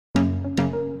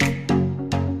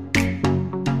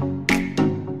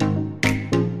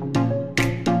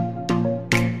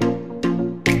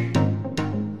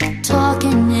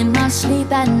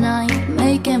sleep at night,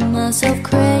 making myself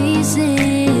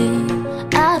crazy.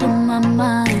 Out of my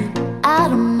mind,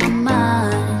 out of my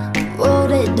mind.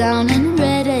 Wrote it down and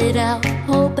read it out,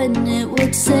 hoping it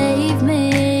would save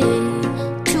me.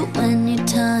 Too many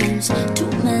times,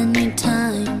 too many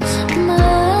times.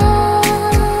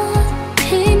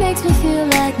 He makes me feel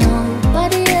like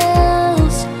nobody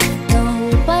else,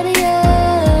 nobody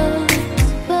else.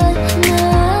 But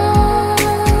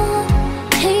no,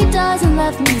 he doesn't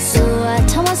love me, so I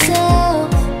tell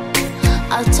myself,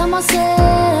 I'll tell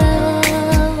myself.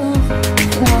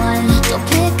 One, don't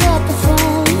pick up the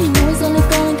phone, you know he's only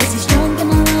calling cause he's drunk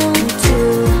and alone.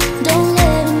 Two, don't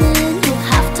let him in, you'll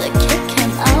have to kick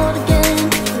him out again.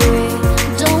 Three,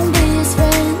 don't be his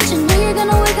friend, you know you're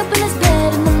gonna wake up in his bed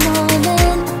in the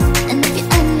morning. And if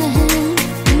you're under him,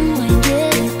 you ain't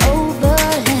getting over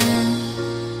him.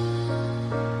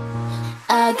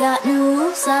 I got new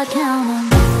rules, I count 'em.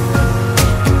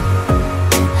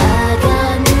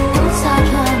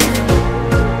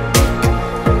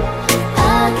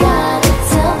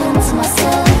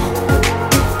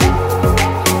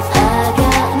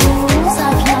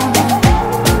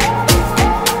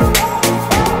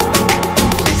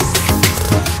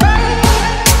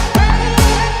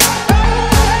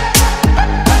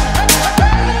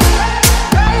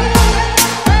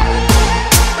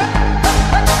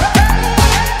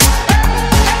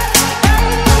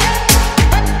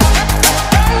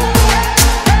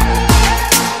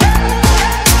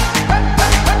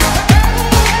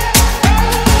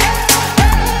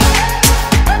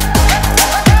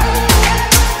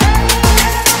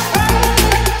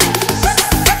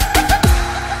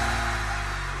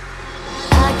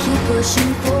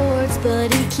 Pushing forwards, but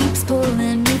he keeps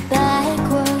pulling me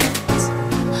backwards.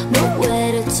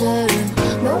 Nowhere to turn,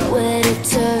 nowhere to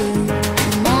turn.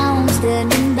 Now I'm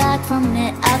standing back from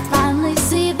it, I finally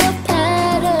see the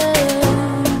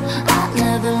pattern. I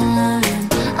never learned,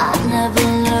 I never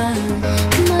learned.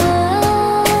 No,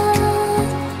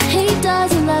 he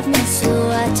doesn't love me, so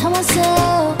I tell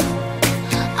myself,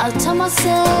 I'll tell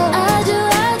myself, I do,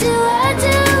 I do, I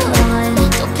do. One,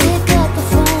 don't pick up the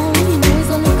phone, you know he's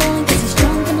only calling cause he's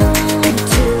drunk and alone.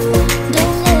 Two,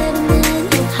 don't let him in,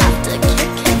 you'll have to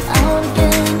kick him out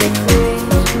again. Three,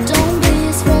 don't be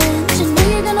his friend, you know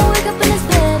you're gonna wake up in his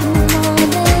bed in the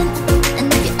morning. And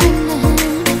if you're under him,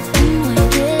 you ain't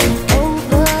getting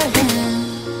over him.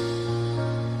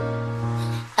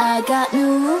 I got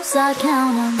new rules, I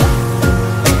count 'em.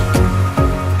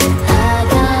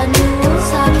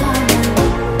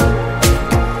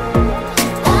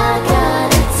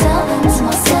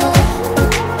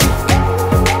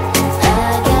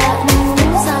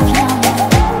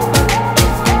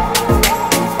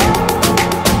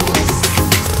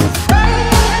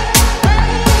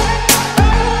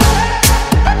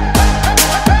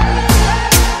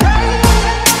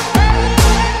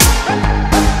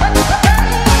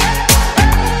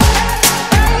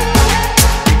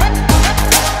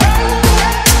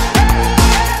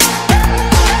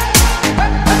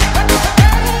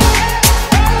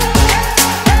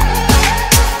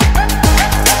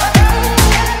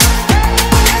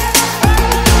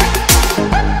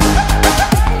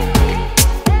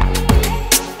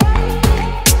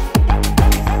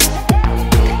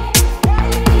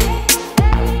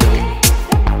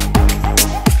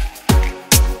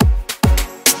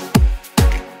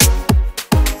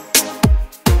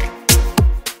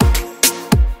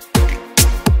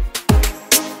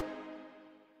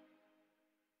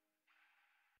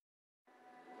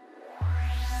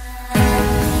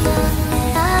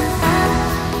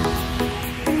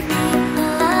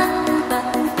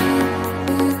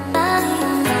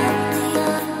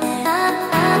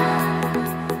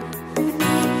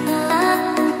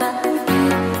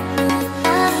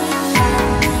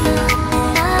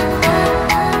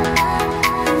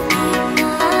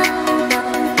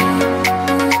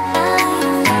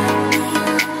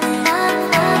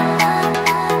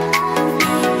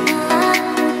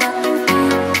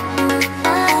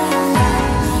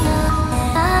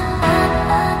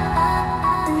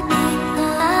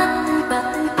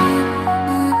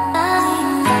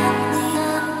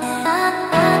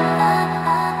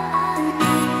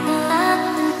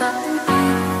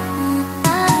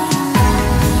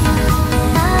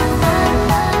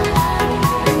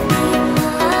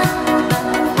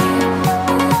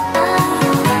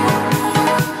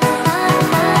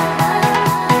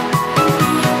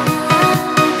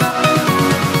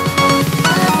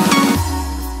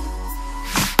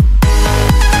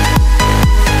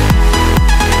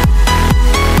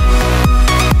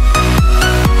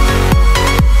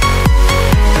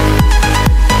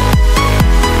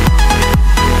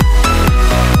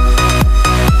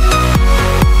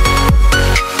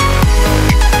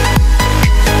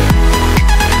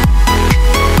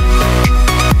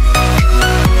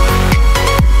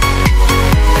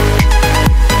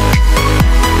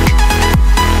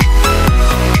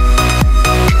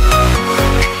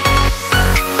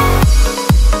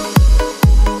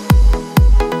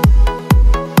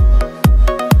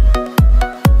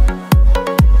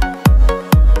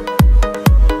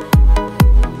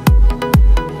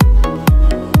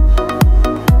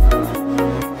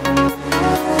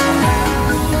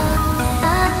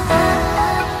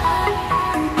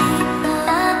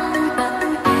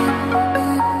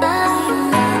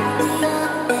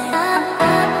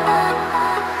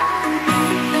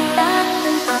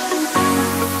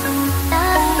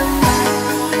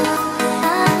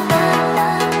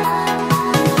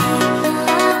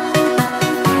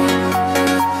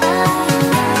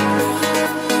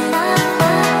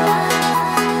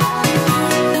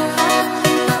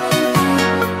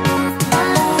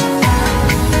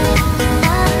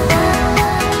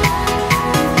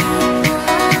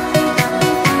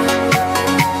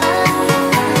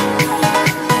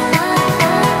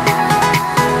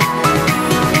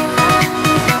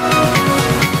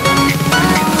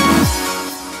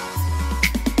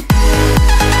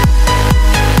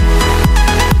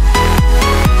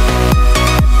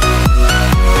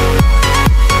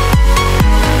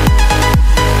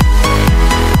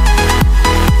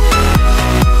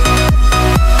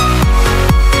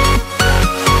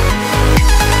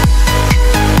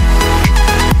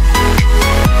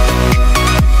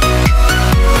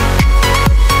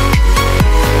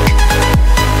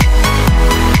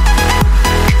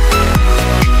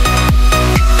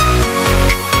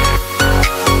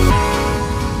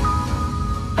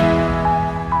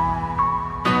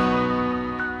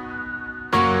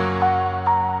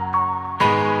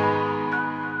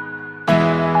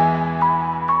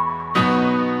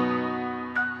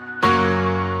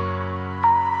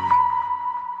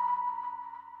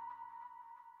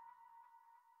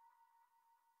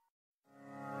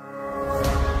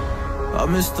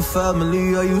 miss the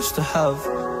family I used to have.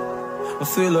 I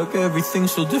feel like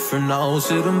everything's so different now.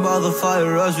 Sitting by the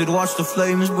fire as we'd watch the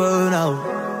flames burn out.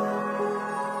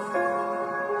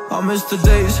 I miss the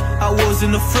days I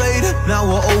wasn't afraid. Now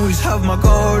I always have my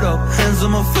guard up, hands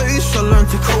on my face. I learned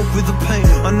to cope with the pain.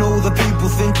 I know that people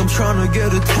think I'm trying to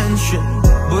get attention,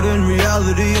 but in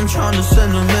reality I'm trying to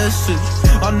send a message.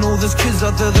 I know there's kids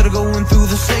out there that are going through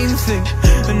the same thing,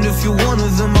 and if you're one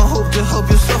of them, I hope to help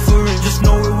your suffering. Just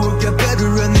know it will get better,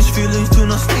 and these feelings do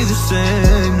not stay the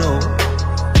same. No,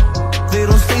 they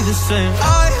don't stay the same.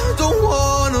 I don't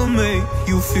wanna make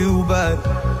you feel bad,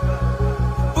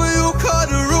 but you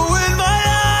kinda ruined my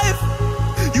life.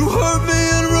 You hurt me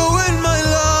and ruined my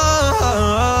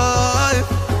life,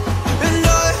 and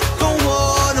I don't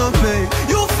wanna make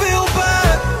you feel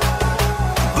bad,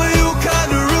 but you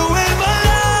kinda ruined my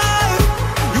life.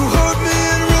 You hurt me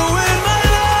and ruined my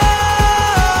life.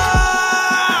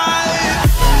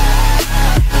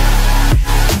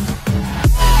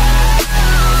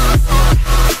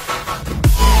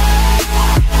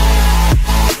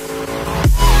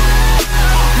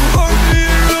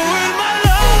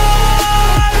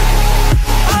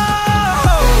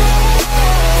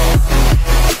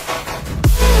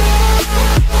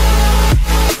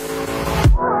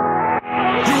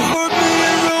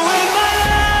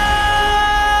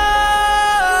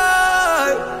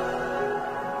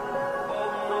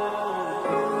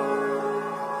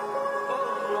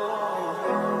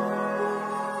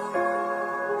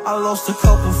 I lost a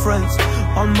couple friends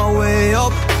on my way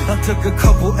up. I took a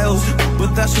couple L's,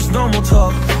 but that's just normal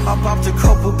talk. I popped a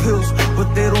couple pills, but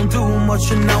they don't do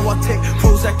much. And now I take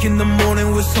Prozac in the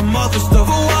morning with some other stuff.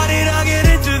 But why did I get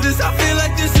into this? I feel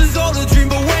like this is all a dream,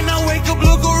 but when I wake up,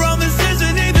 look around, this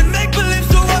isn't even make-believe.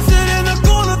 So I sit in the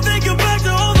corner thinking back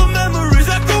to all the memories.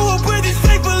 I grew up with these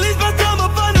fake beliefs, by the time I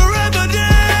find a remedy.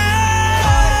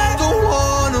 I don't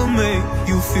wanna make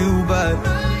you feel bad,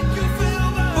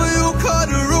 but you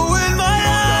kinda ruined my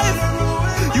life.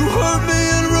 You hurt me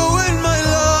and ruined my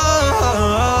life,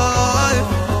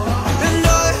 and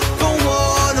I don't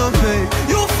wanna make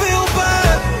you feel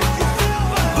bad,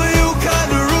 but you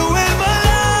kinda ruined my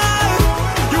life.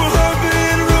 You hurt me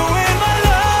and ruined my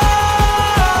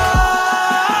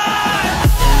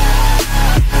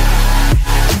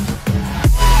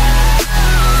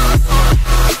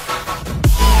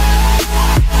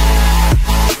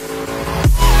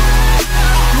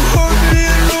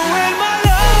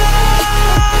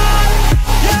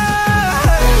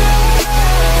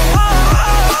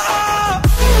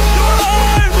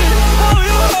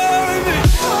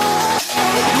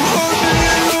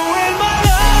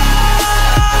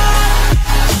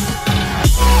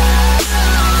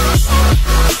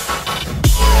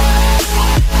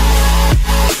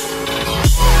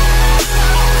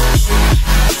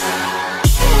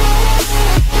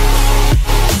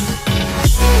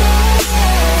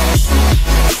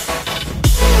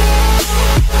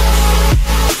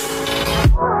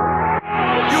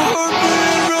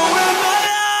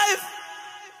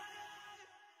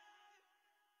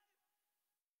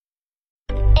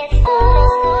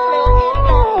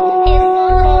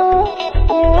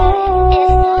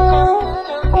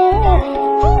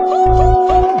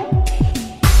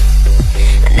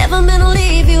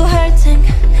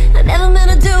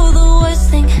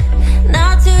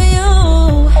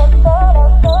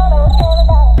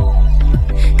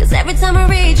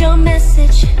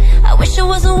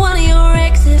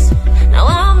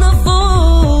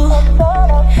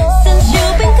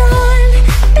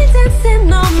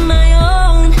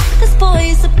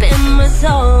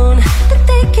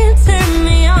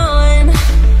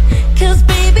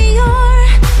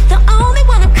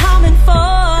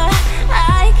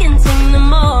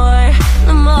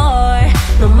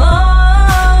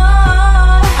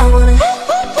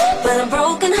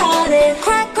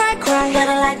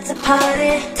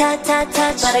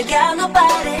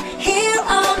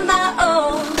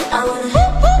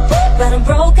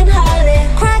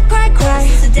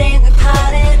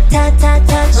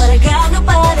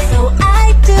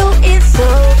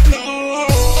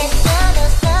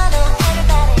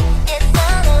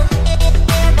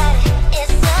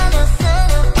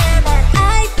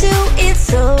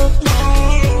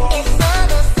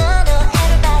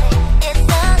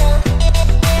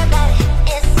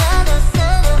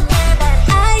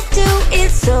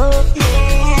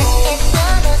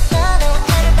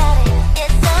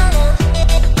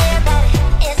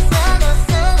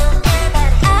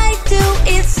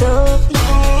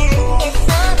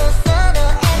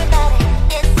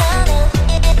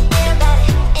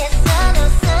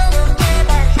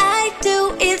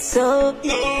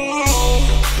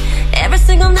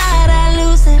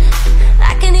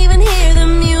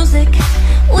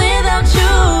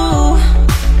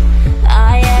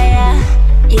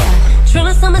trying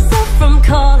to stop myself from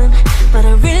calling, but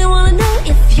I really wanna know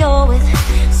if you're with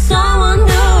someone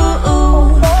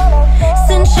new.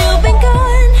 Since you've been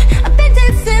gone, I've been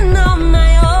dancing on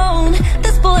my own.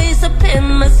 This boy's up in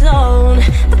my zone,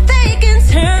 but they can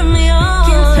turn me on.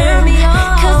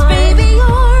 Cause baby,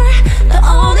 you're the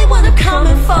only one I'm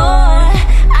coming for.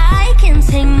 I can't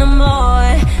take no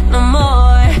more, no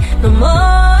more, no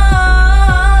more.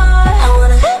 I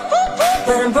wanna,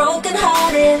 but I'm broken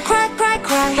hearted. Cry, cry,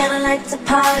 cry, and I like to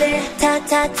party. Touch,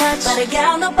 touch, touch, but I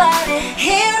got nobody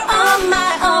here on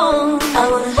my own. I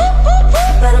wanna,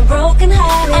 but I'm broken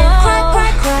hearted. Cry,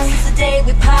 cry, cry, since the day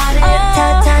we parted.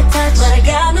 Touch, touch, touch, but I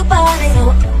got nobody.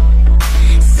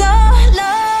 So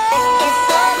low.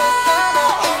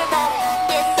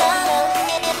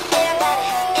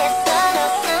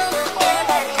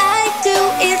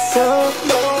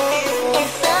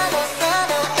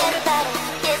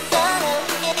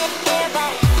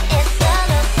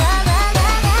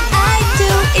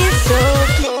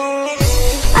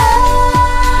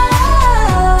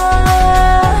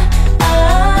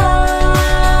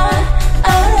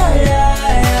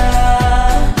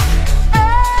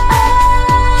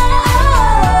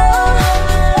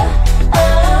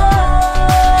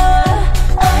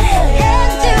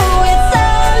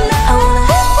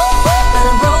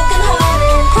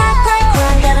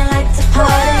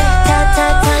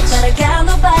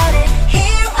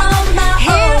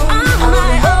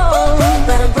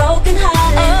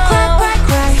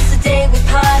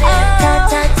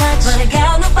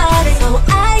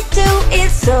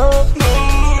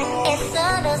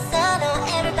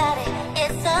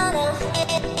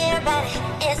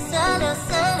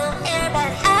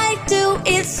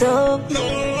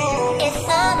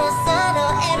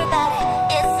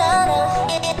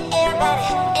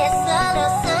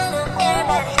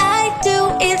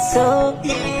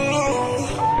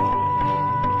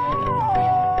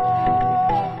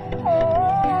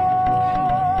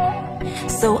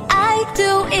 So I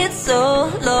do it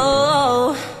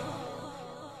solo.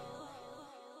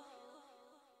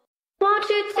 Won't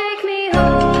you take me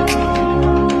home?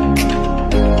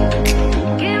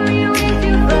 Give me with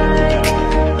you fly.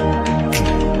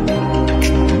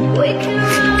 We can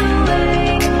run away.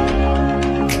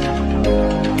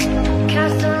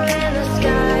 Castle in the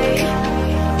sky.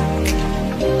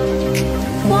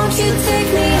 Won't you take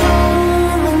me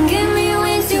home and give me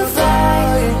wings to fly?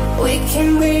 We can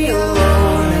be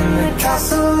alone in the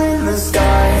castle in the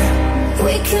sky.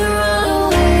 We can run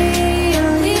away and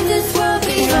leave this world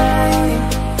behind.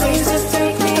 Please just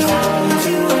take me home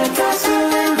to a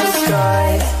castle in the sky.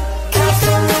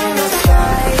 Castle in the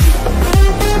sky.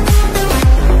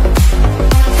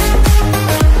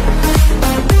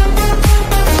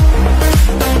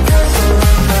 Castle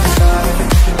in the sky.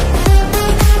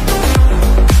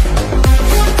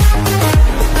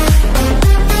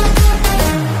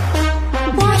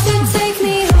 Won't you take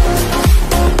me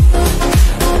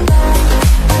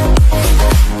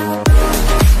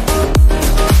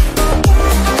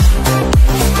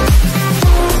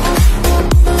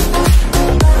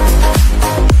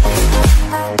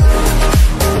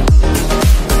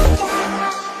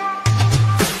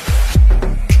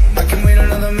I can wait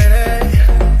another minute,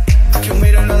 I can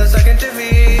wait another second to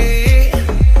be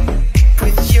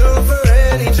with you for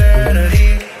an eternity.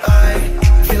 I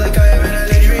feel like I am in a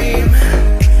daydream.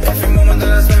 Every moment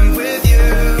that I spend with you,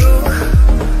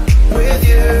 with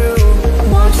you.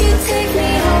 Won't you take me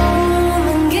home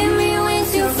and give me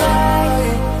wings to fly?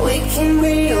 We can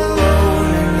be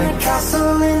alone in the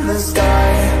castle in the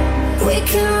sky. We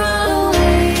can run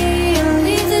away and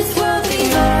leave this world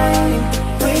behind.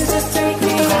 Please just take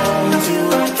me home to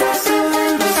a castle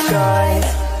in the sky.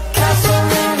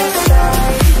 Castle in the sky.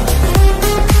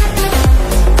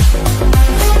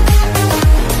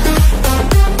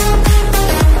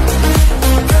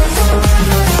 Castle in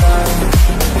the sky.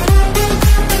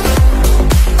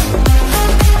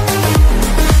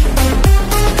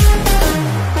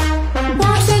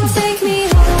 Won't you take me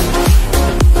home?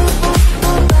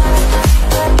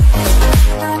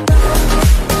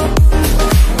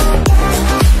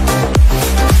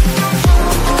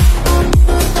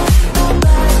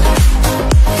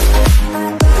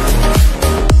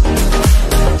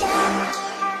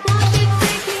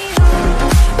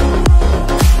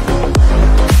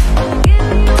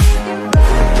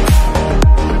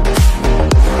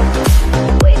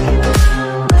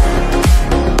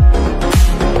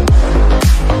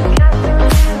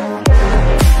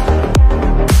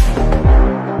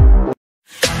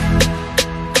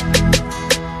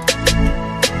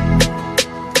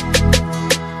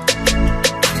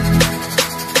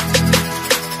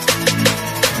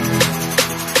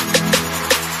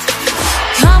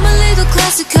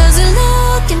 just because you're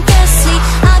looking thirsty.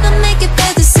 I don't make it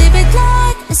better, sip it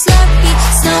like a slurpee.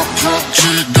 Snow cold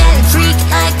chili, get a freak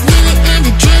like Willy in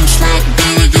the dreams like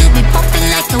Billy. You'll be popping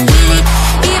like a Willy.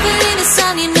 Even in the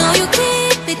sun, you know you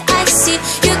keep it icy.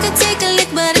 You can take a lick,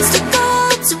 but it's too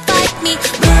cold to bite me.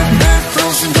 Burn, burn,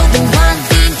 frozen, you're the one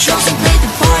being chosen. Play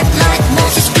the part like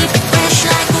Moses, keep it fresh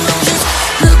like roses.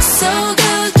 Look so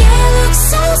good, yeah, look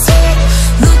so sweet.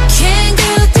 Looking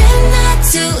good, then not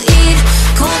to eat.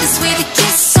 Cold is sweet, a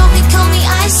kiss, so they call me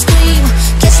ice cream.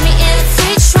 Catch me in the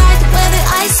fridge, right where the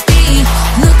ice be.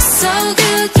 Look so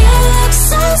good, yeah, look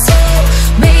so sweet.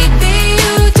 Baby,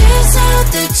 you deserve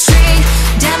the treat.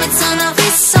 Damn, it's on our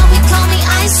wrist, so we call me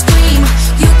ice cream.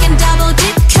 You can double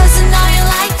dip, cause I know you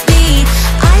like me.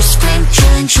 Ice cream,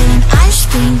 chillin', chillin', ice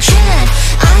cream, chillin'.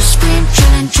 Ice cream,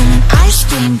 chillin', chillin', ice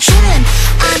cream, chillin'.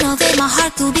 I know that my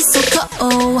heart could be so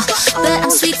cold, but I'm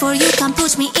sweet for you, can't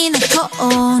push me in a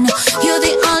cone. You're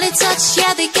the only touch,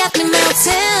 yeah, they got me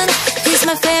melting. He's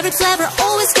my favorite flavor,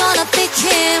 always gonna pick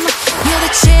him. You're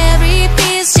the cherry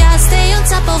piece, just stay on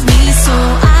top of me, so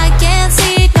I can't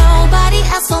see nobody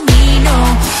else for me, no.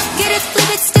 Get it, flip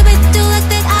it, skip it, do like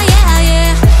that, ah yeah,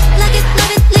 yeah. Like it,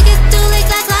 love it, lick it, do like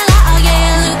la, oh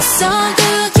yeah. Look so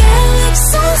good, yeah, look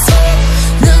so sweet.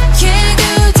 Looking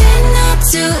good enough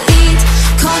to eat.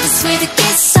 Cold is sweet, a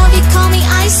kiss, so you call me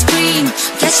ice cream.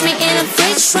 Catch me in a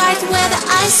fridge, right where the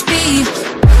ice be.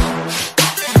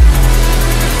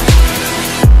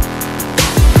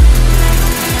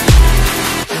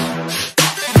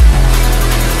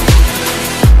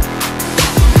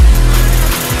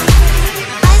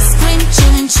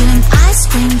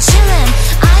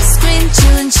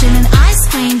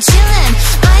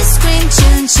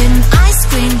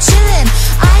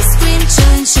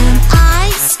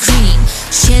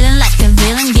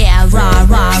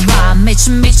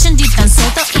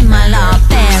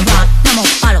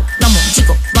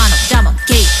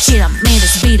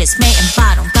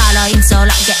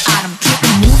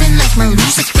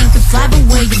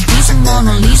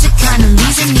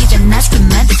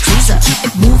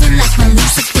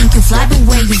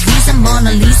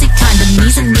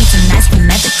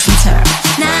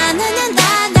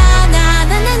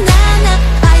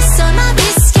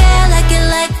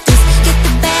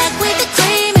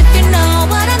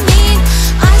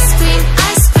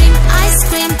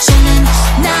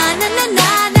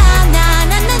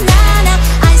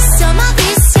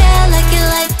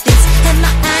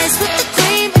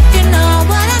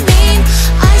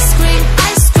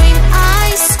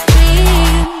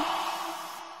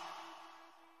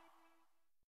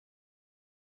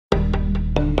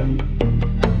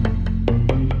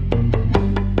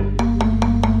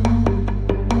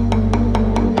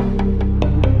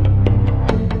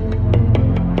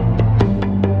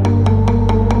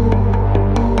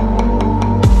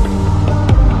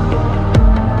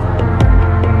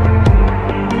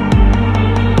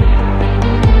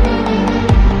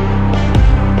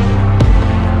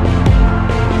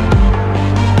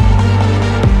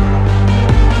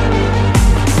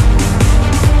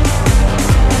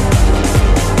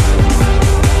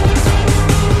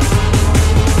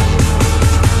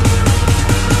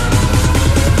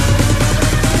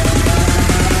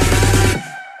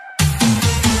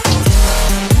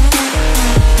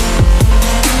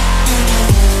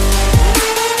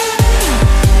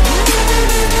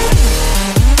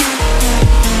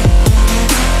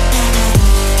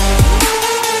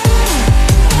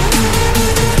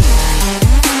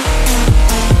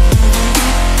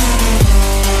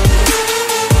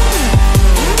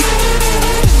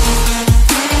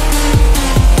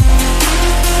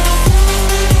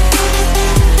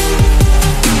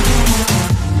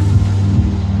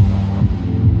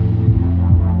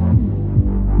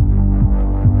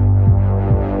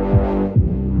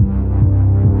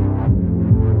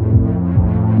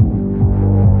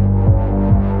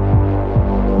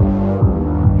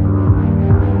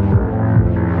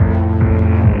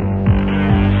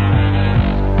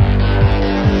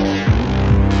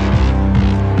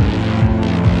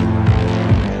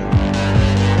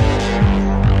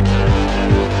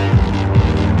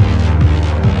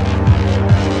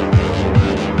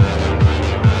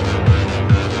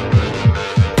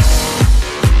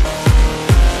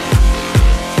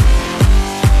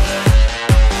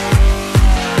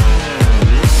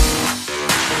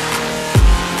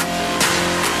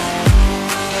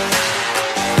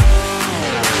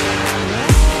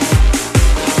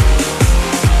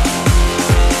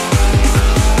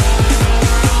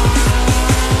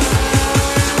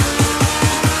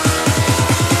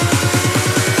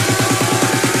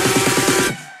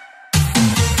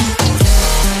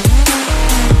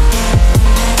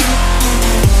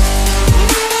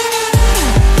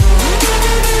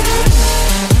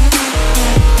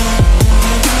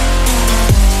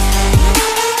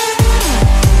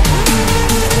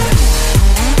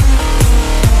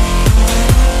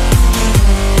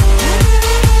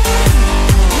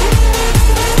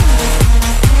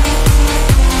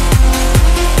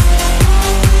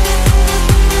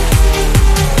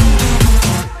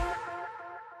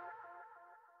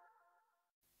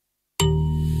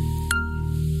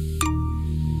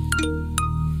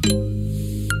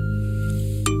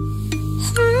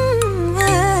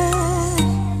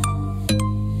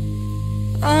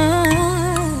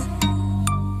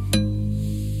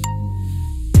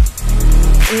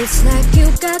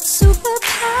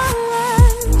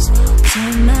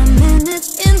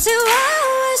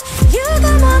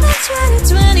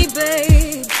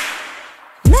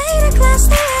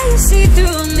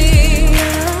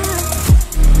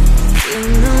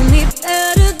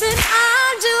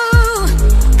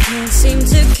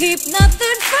 keep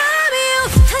nothing from you.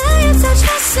 I touch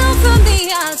myself from the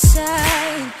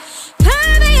outside,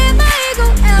 permeate my ego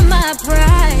and my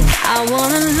pride. I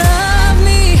wanna love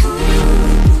me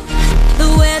the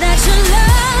way that you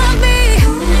love me.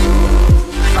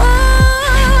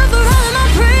 Oh, for all of my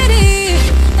pretty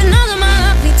and all of my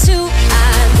ugly too.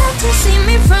 I'd love to see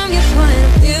me from your point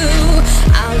of view.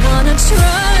 I wanna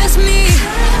trust me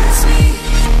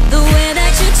the way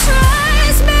that you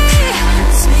trust me.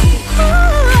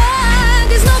 Ooh,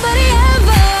 'cause nobody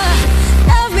ever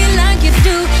loved me like you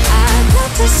do. I'd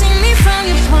love to see me from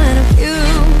your point of view.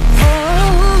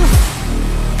 Oh,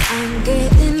 I'm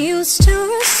getting used to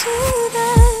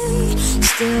receiving,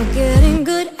 still getting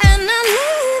good and not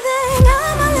leaving.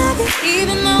 I'ma love you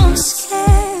even though I'm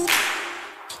scared,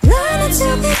 learning to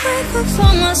be grateful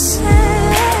for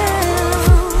myself.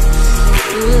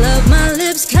 You love my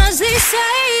lips 'cause they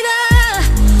say the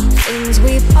things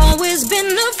we've always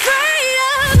been afraid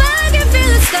of. I can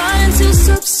feel it starting to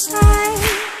subside,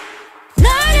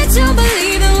 learning to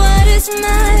believe in what is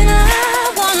mine. I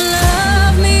wanna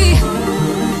love me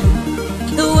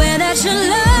the way that you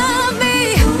love me.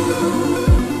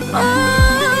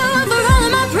 Oh, for all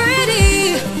of my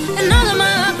pretty and all of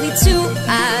my ugly too.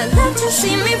 I'd love to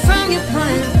see me from your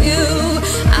point of view.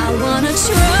 I wanna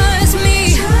trust me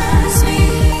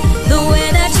the way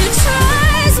that you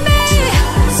try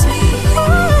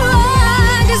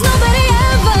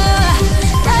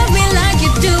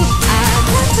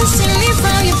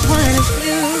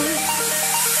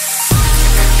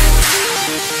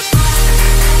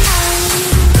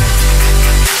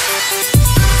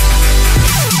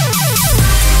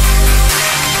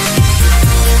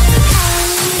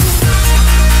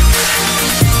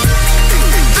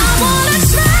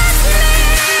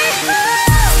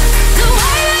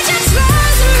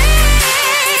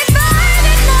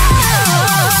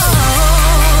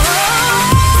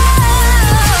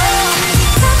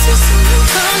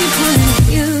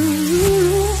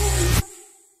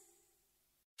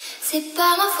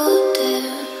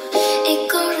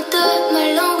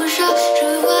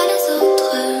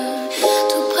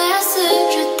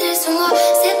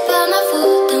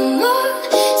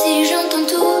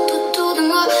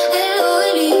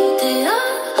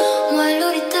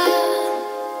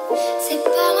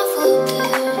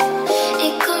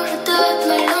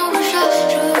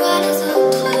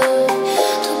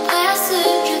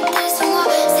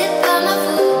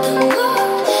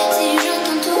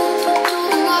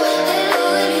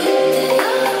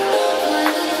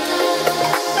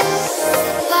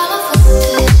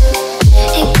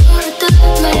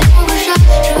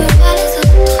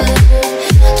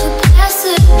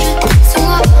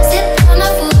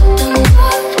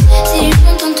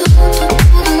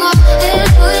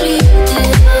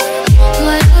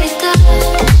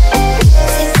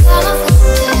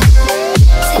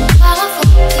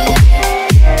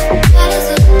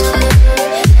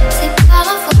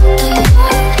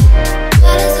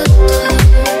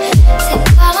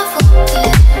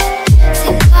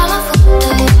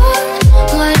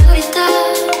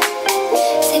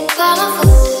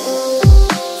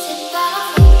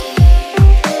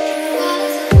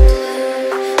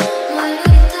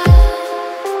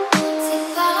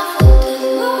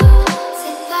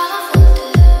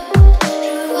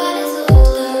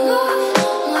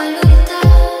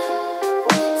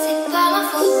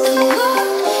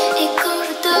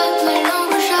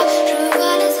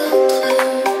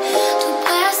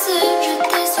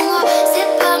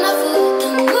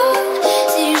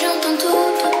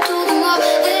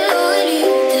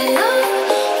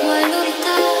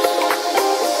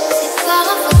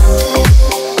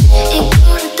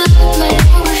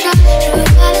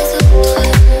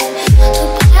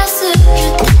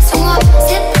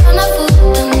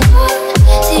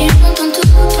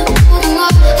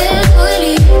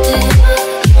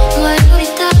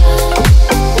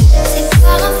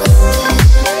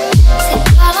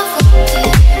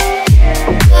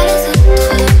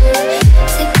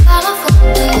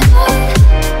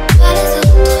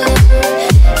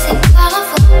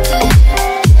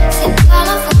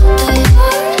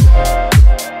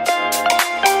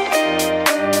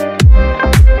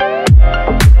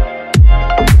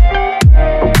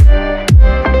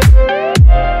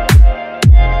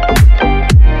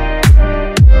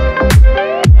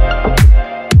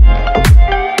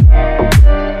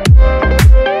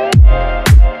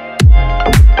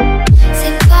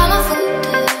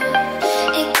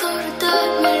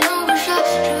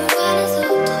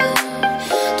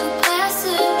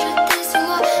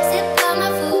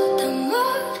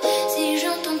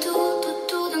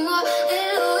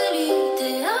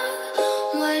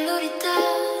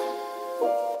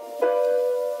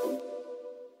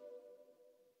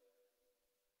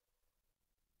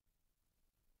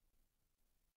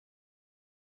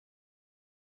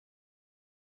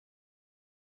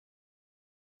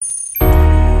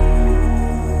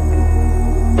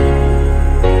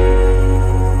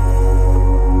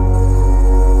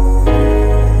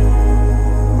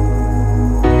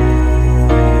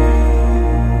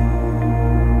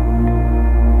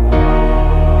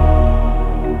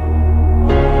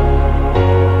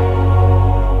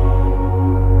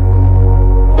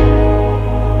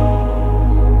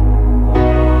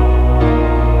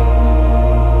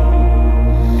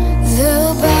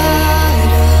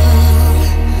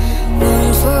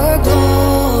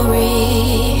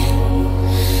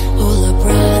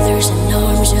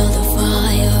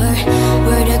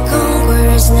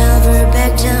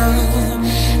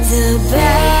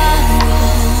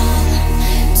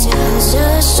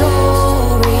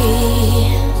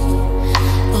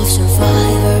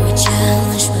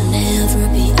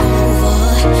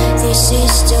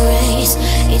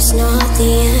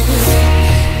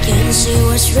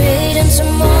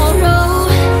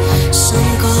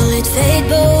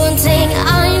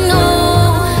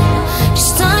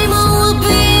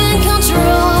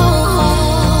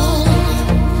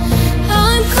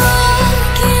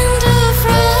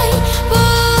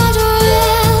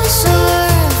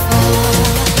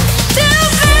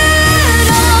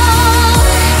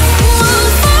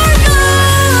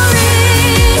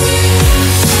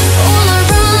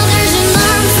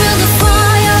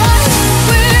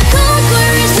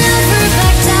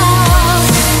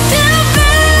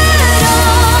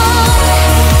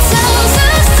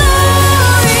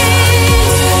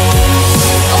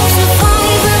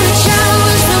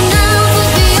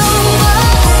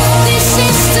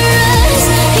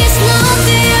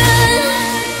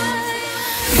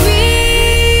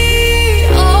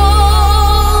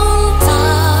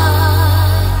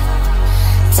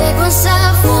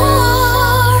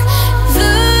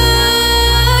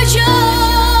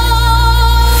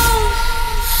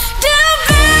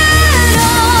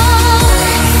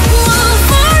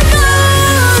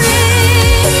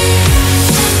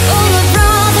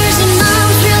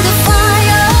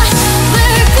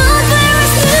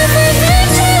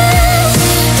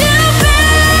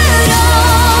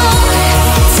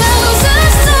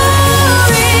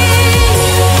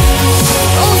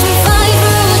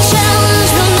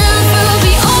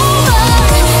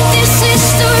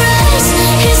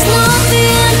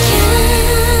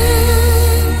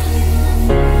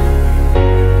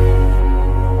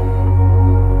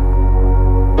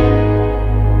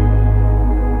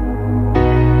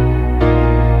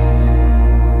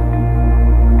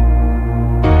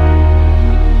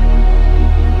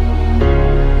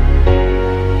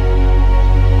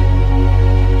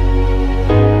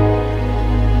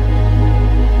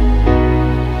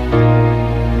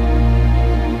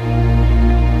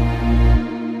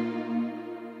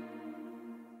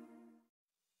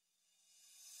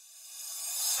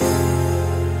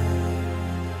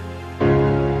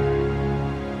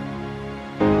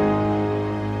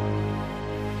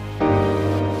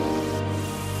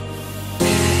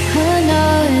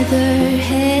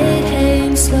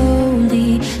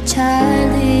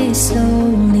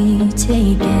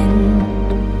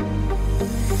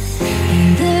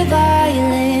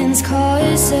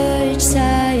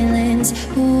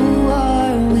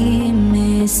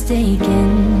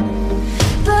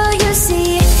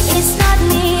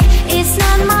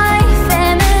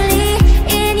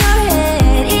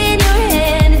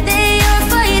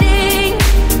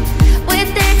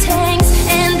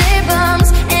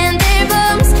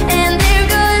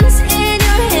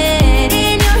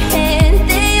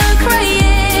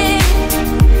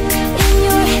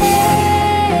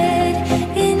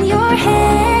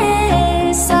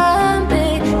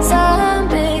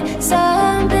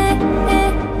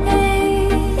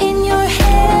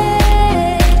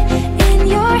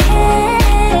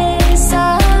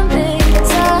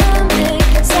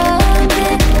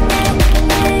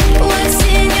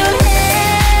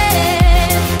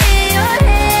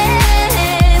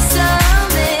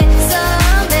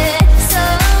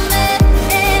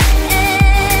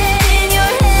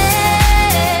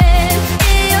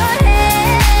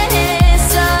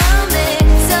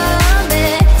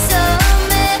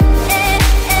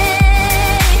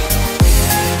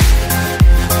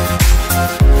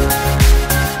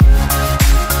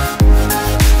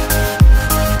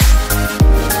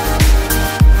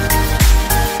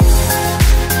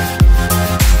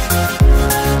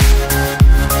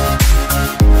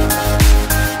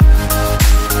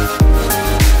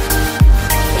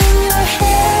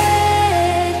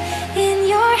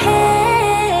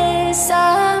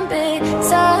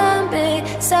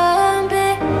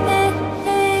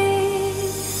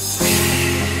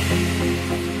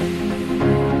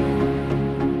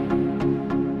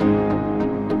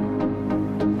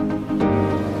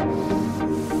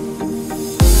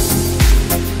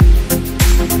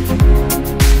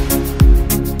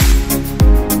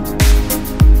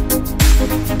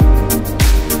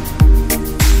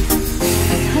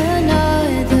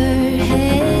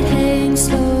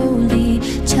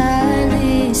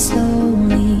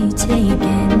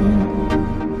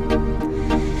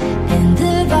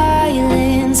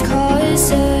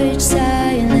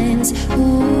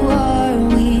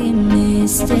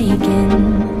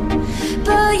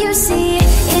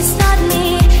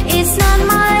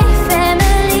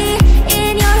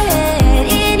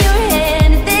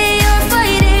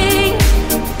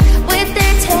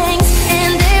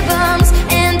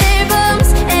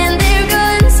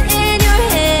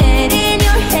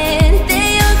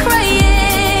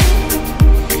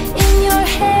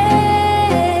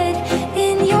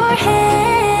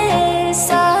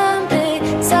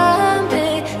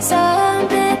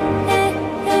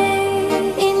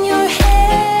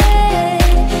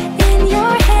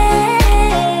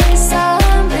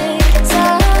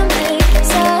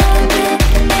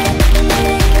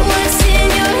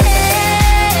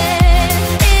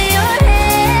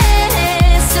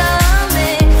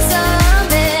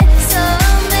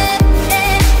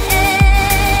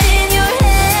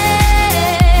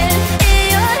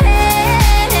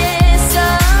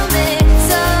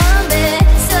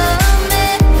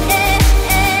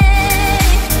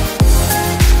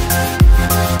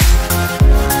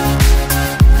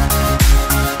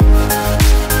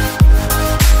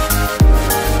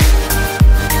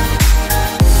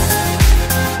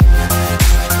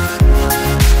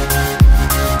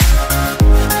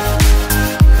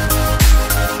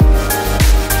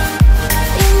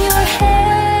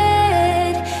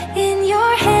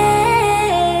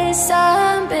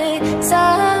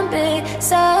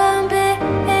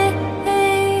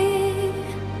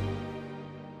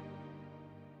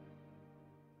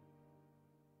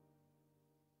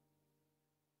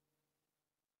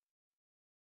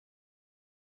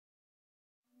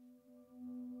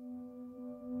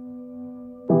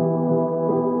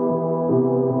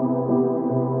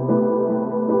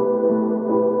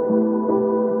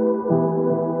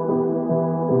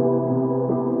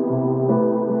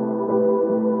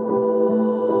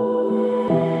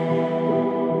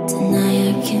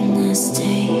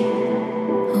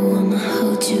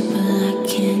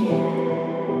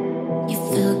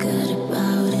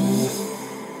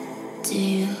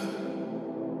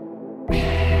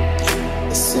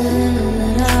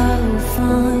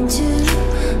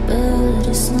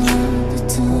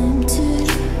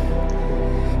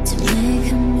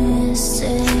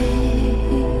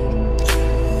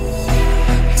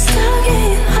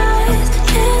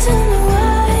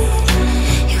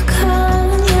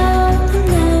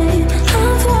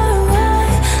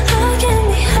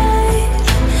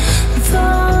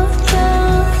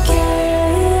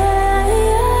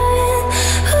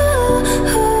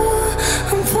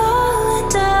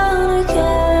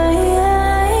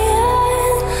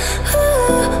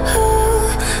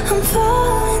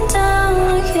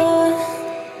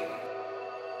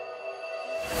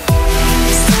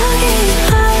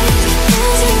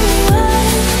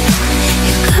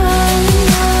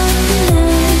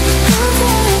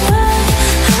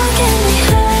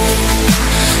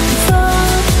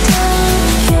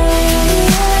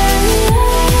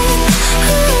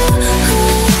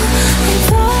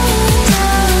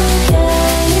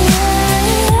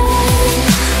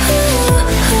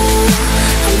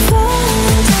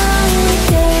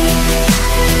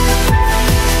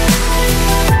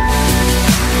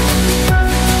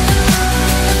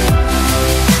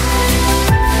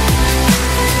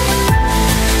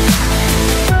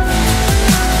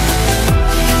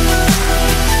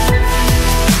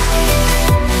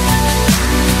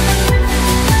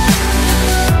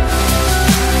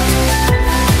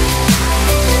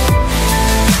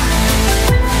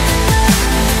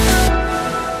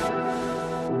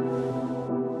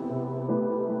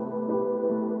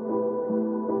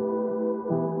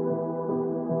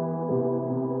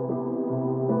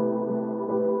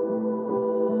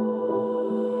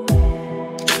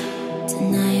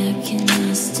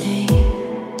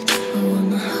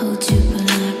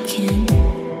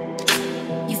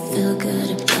feel good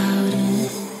about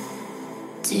it.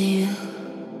 Do you?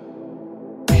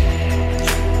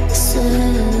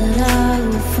 Said that I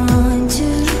will find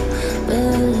you,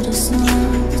 but it's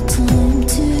not the time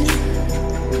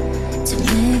to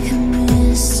make a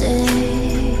mistake.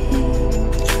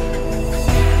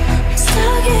 I'm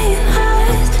stuck in your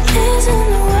eyes, isn't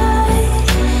the way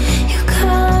you're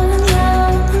calling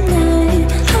out my name.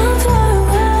 I'm far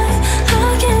away, I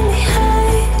can't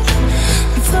behave.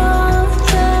 I'm falling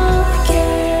down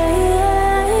again.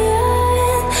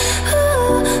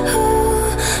 Ooh, ooh,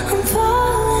 I'm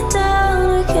falling down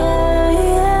again.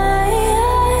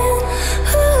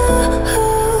 Ooh,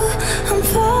 ooh, I'm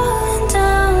falling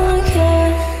down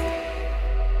again.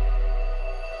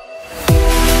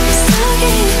 Stuck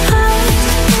in your eyes,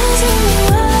 isn't the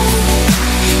way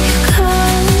you're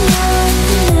calling out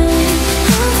my name.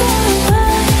 I'm far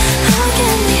away, I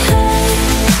can't behave.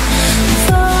 I'm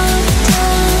falling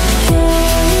down again.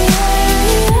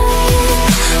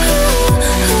 Ooh,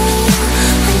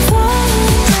 I'm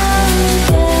falling down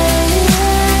again.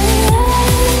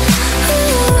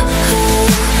 Ooh,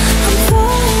 I'm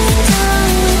falling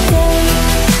down again.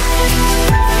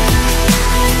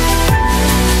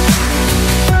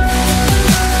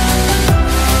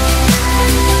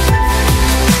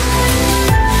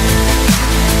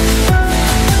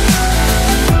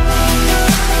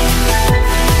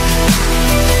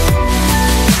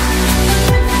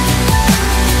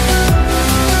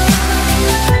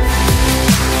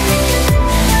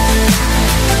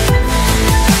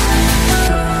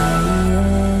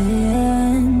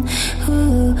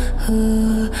 Ooh,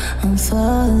 ooh, I'm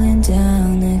falling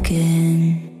down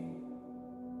again.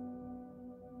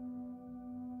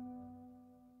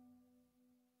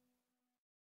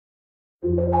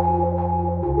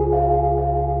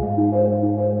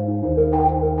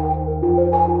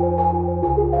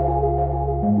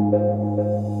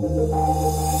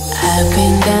 I've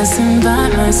been dancing by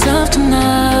myself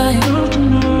tonight.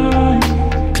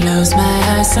 Close my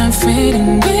eyes, I'm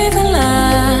fading with the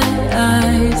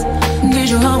lights. Did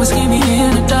you always keep me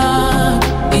in the dark?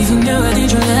 Even though I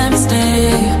did, you let me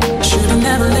stay. Should've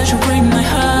never let you break my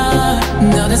heart.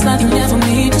 No, there's nothing left for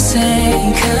me to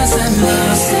say, 'cause I'm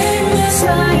lost in the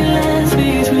silence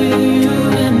between you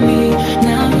and me.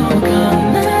 Now you're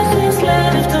gone, nothing's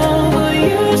left of what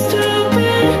used to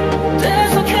be.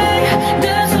 That's okay,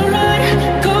 that's alright.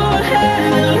 Go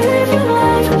ahead and live your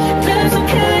life. That's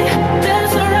okay,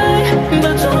 that's alright.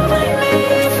 But don't make me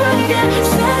forget.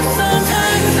 Said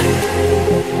sometimes.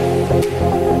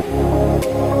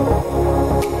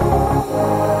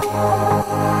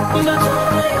 But don't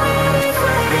make me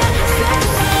forget. Said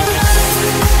sometimes.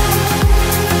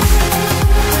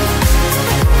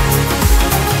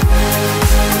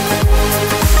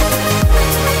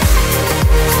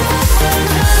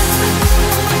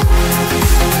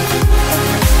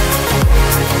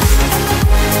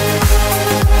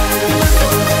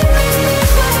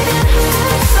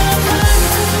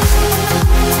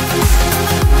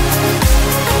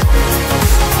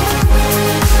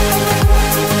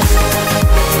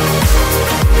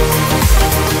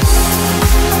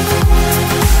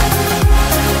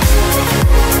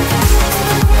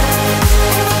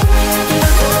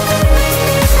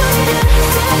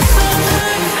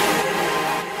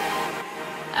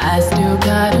 I still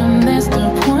got a messed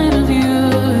up point of view.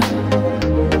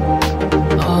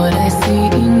 All I see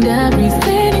in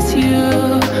everything is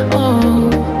you. Oh,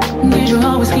 did you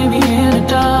always keep me in the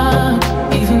dark?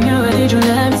 Even you, did you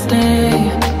let me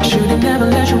stay? Should've never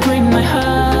let you break my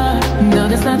heart. No,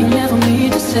 there's nothing left for me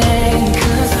to say,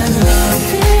 'cause I'm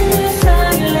lost in the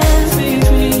silence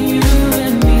between you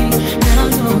and me. Now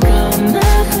you're gone,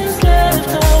 nothing's left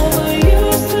of what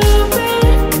used to be.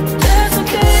 That's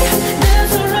okay,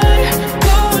 that's alright.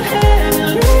 Go ahead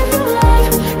and live your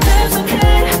life. That's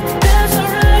okay, that's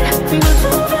alright. But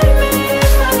don't make me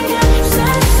forget.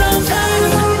 Said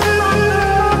sometimes.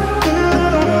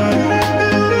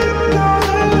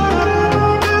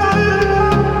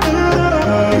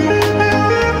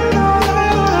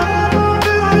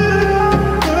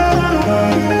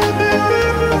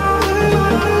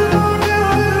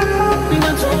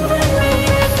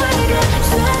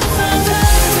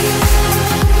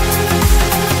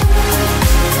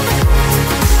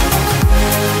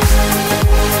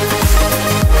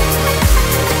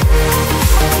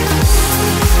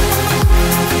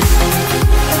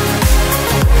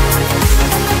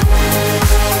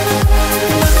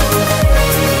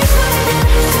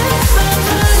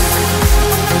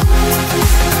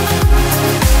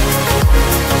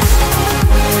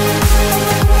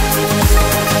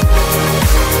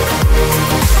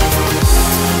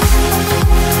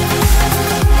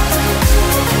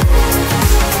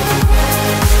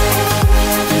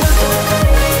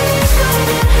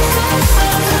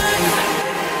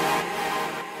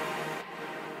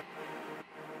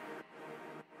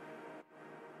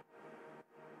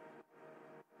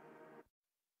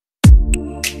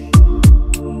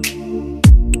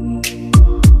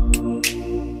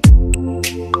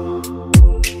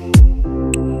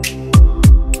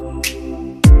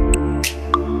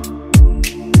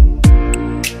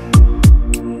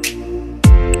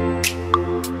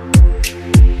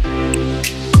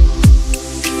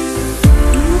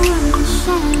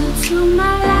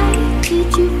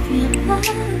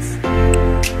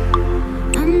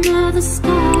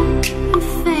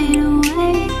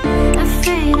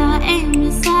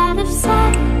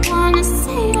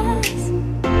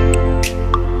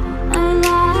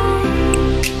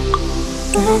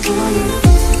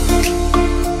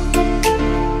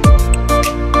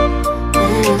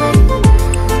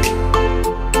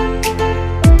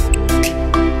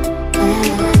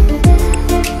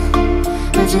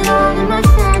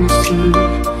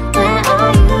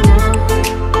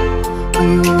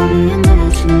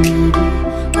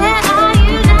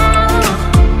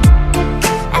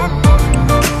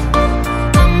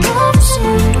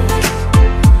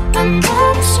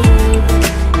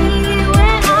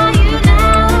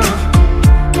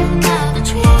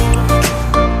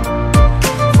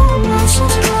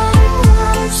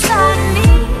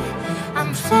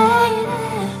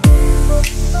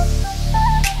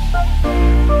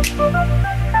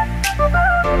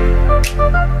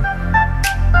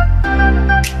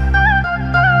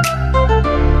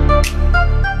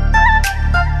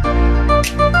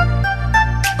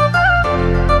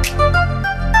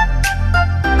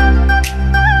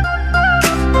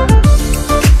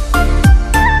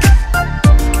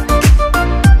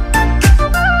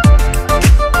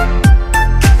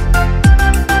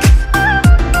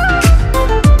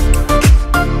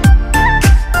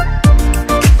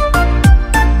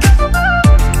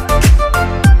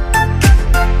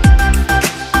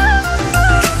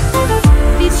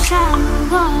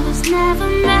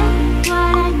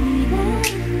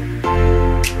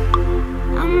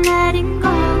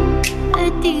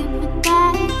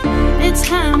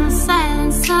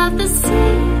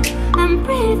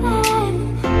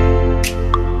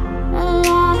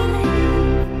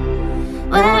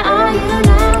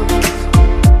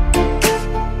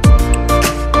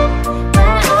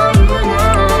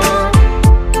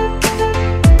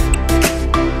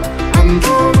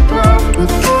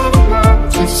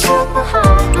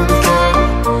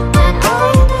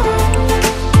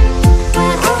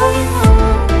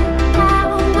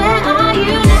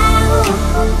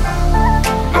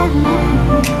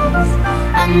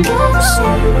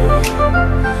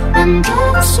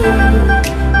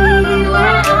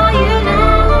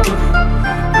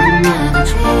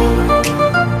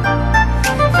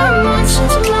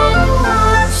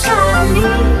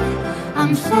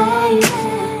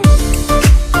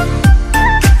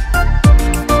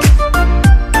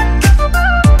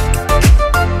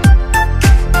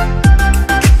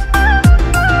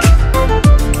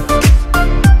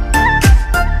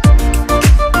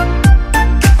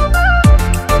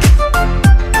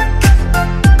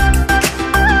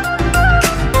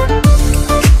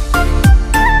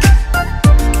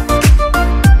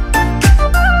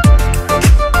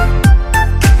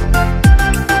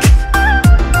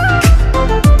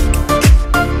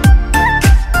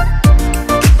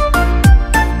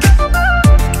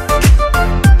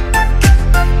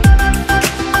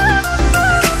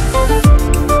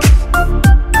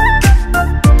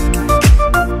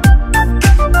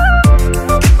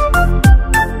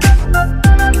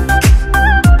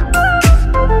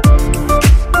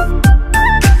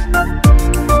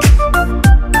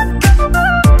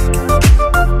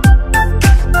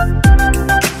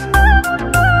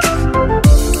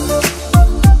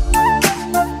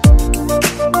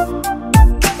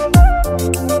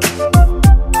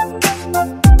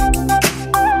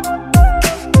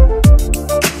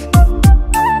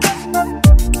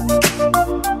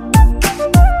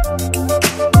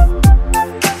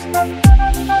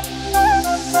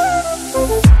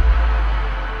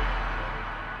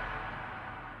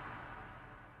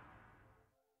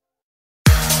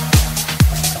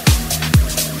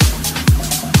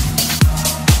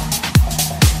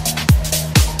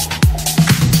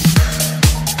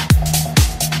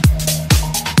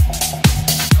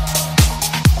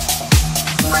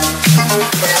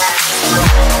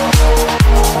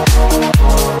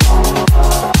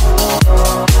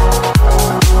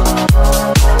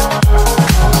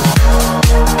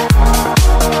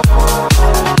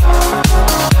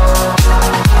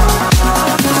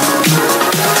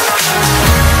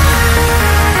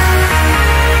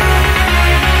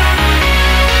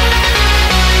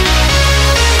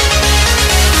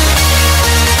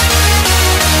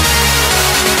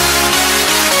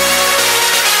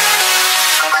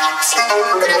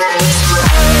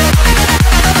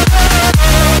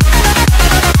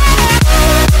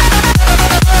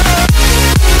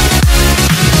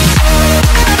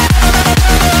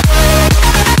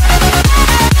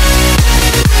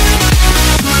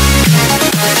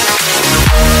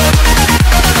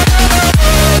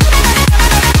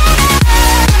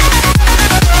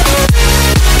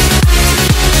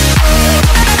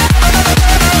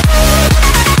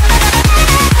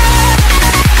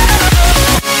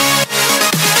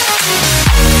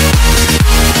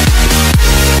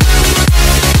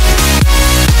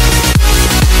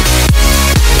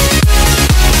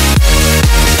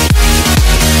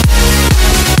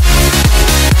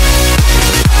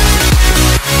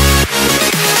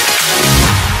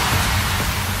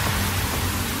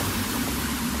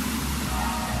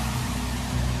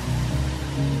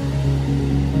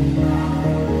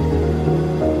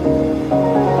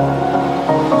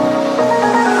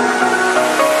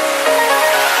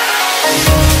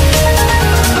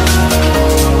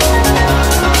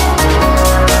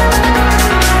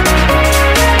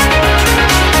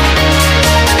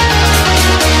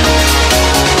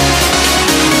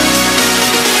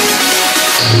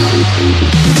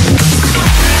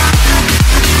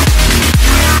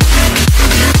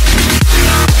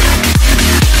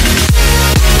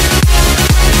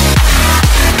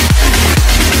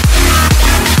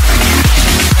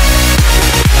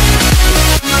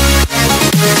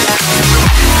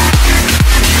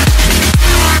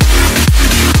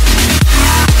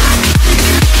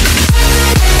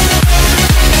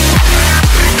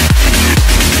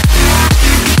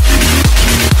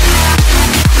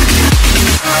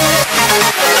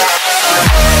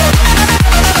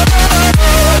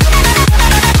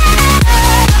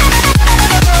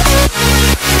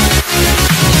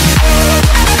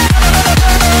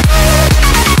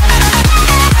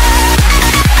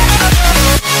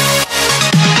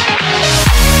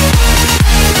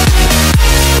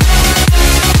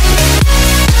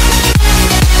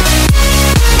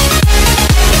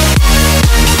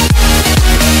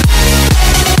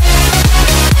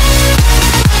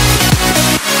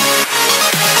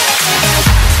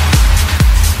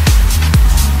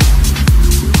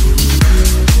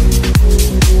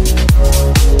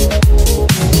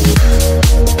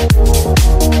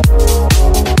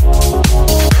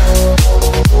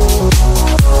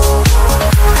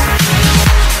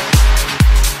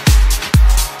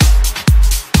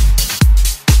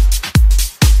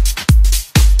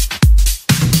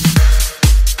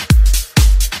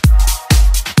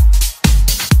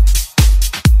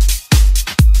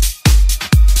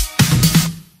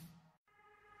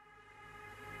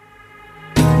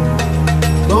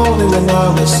 I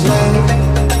was slave,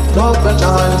 no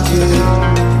penalty,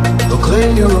 no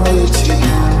claim your royalty.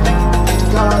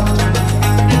 God,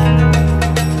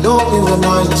 know me when I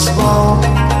was small,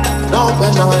 no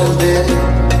penalty,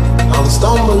 I would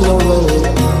stumble over it.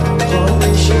 Call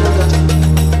me sugar,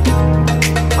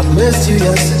 I missed you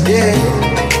yesterday,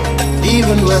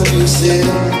 even when you said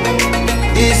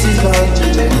this is not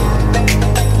today.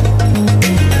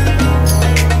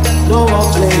 No, I'm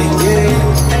playing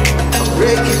games, I'm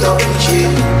breaking up the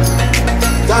chain.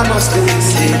 Got my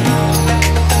space in,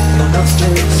 got my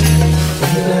space in.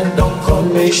 And don't call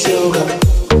me sugar,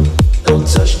 don't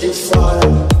touch the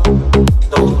fire,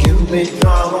 don't give me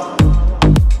drama.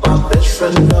 My best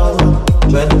friend lover,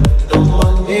 when no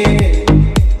money,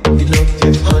 you don't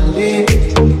give honey.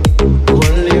 You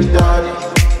won't leave daddy,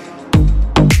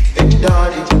 big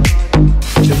daddy.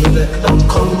 Don't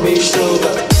call me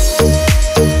sugar.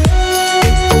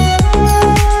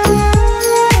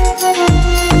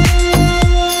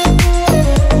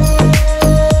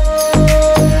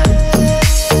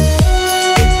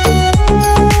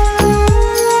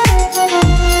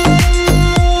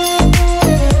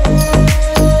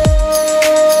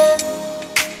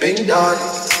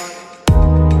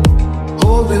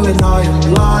 Hold me when I am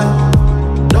blind,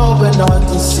 know when I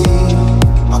can see.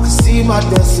 I can see my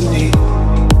destiny,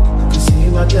 I can see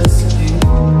my destiny.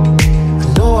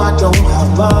 I know I don't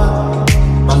have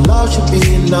mine, my love should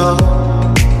be enough.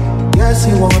 Yes,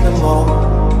 you want them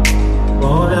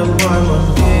more than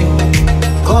one day.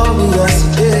 Call me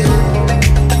yesterday,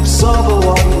 sober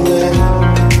walk away.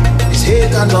 His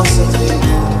hate got lost of it,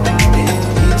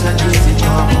 heat and easy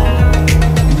talk.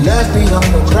 Left me on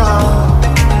the ground,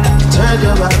 turned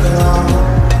your back around.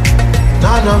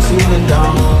 Now I'm feeling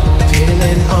down,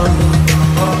 feeling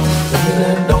underground.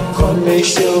 Don't call me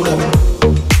sugar,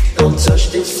 don't touch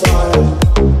the fire,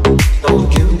 don't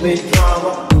give me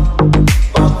drama.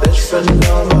 My best friend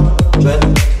lover, when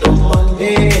no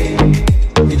money,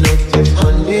 you don't give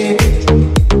honey.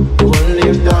 You won't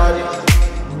leave daddy,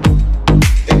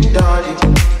 big daddy.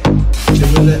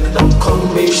 Don't call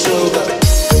me sugar.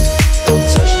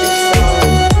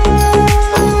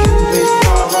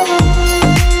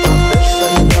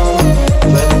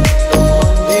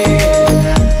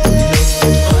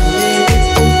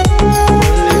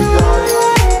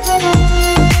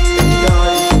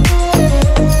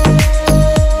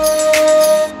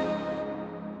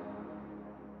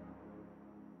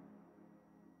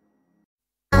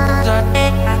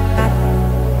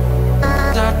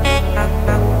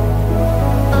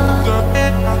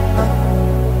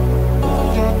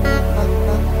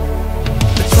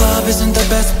 Isn't the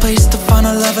best place to find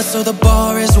a lover, so the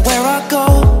bar is where I go.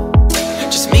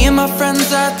 Just me and my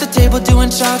friends at the table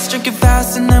doing shots, drinking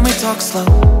fast and then we talk slow.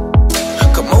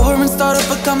 Come over and start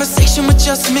up a conversation with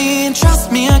just me, and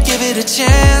trust me, I'll give it a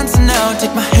chance. And now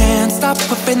take my hand, stop,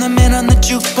 putting them in on the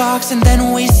jukebox, and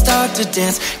then we start to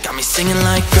dance. Got me singing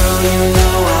like, girl, you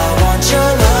know I want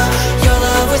your love. Your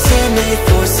love was handmade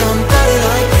for somebody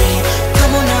like me.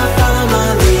 Come on now, follow my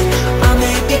lead. I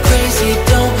may be crazy,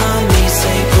 don't mind me.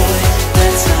 Say, boy,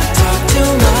 let's not talk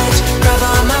too much. Grab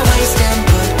on my waist and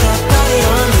put that body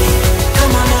on me.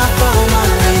 Come on now, follow my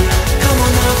lead. Come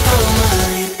on now, follow my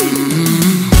lead.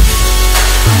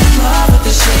 I'm in love with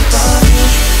the shape of you.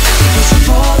 You push and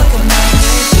pull like a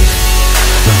magnet.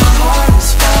 My heart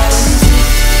is falling too.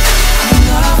 I'm in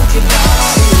love with your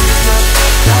body.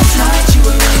 Last night you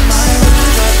were in my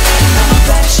room. Now my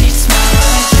bedsheets smell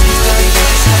like you.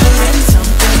 Discovering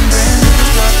something brand new.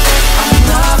 I'm in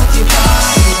love with your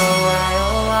body.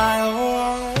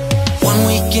 One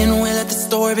weekend we'll let the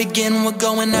story begin. We're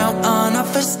going out on our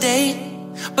first date,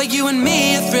 but you and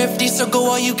me are thrifty, so go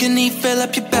all you can eat. Fill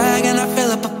up your bag and I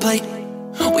fill up a plate.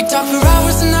 We talk for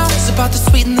hours and hours about the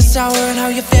sweet and the sour, and how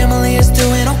your family is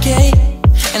doing okay.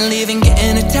 And leaving,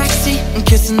 getting a taxi, and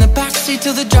kissing the backseat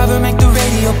till the driver make the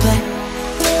radio play.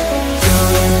 Girl,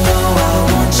 you know I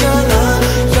want your love.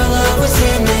 Your love was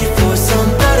handmade for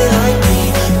somebody like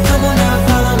me. Come on now,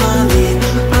 follow my lead.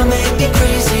 I may be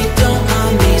crazy, don't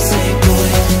mind me. Say,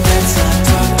 boy, let's not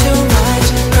talk too much.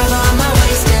 Grab on my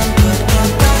waist and put that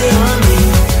body on me.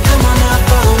 Come on now,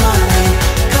 follow my lead.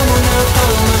 Come on now,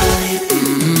 follow my lead.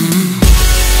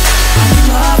 I'm in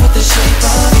love with the shape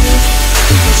of you.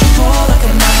 You push and pull like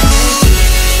a magnet.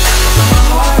 My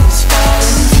heart is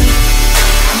falling too.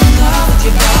 I'm in love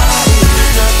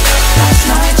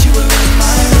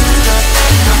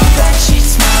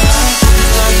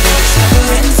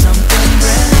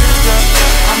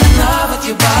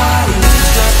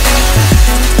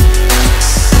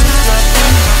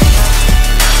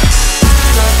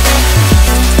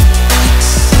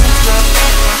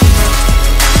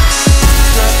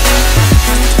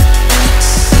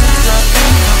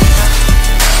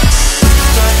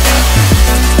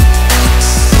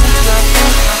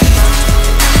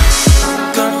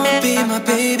my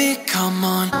baby, come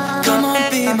on. Come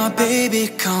on, be my baby,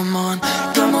 come on.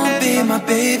 Come on, be my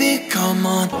baby, come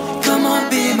on. Come on,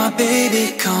 be my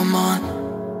baby, come on.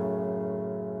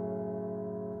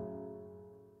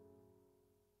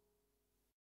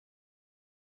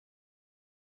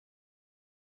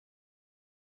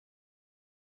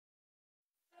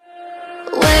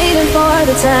 Waiting for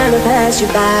the time to pass you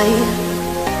by.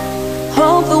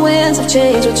 Hope the winds of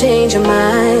change will change your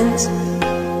minds.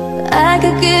 I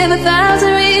could give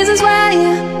 1,000 reasons why,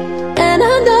 and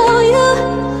I know you,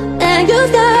 and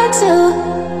you've got to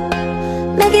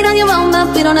make it on your own,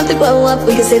 but we don't have to grow up,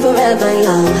 we can stay forever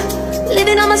young.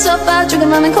 Living on my sofa, drinking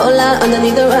rum and cola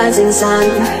underneath the rising sun.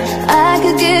 I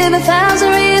could give 1,000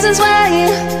 reasons why,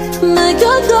 but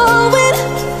you're going,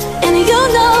 and you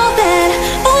know that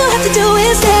all you have to do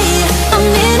is stay a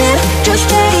minute, just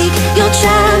take your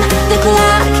time. The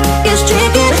clock is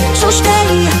ticking, so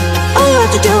stay. All you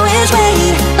have to do is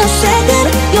wait a second.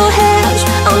 Your hands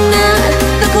are not,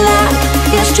 the clock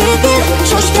is ticking,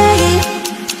 so stay.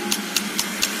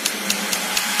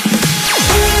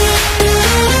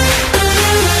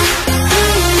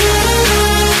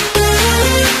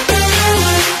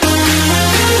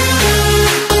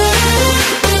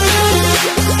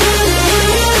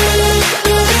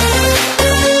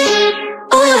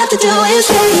 All you have to do is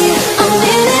wait a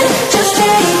minute, just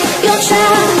take your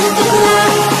time. The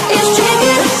clock is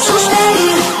ticking, so stay.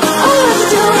 All you have to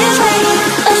do is wait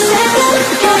a second.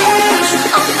 Your hands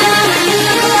are not,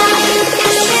 the clock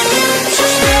is ticking, so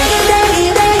stay.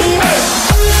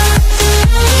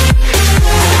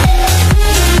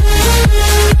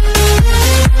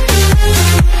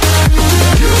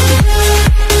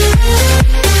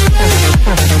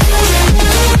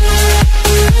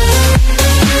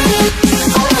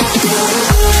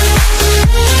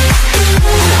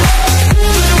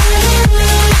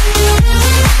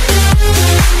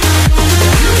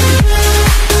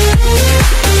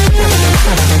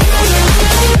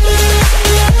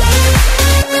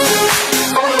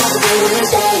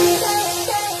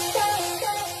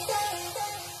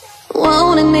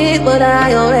 Won't admit what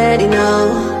I already know.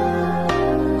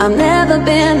 I've never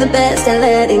been the best at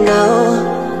letting go.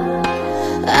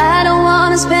 I don't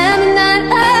wanna spend the night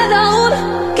alone.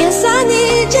 Guess I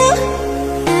need you,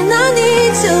 and I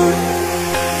need to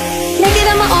make it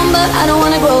on my own, but I don't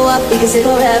wanna grow up, we can stay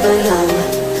forever young.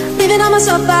 Living on my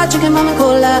sofa, drinking rum and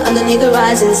cola underneath the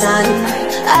rising sun.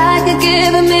 I could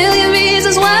give 1,000,000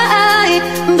 reasons why,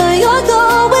 but you're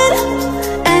going,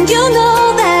 and you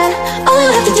know that all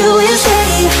you have to do is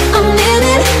stay a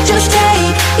minute, just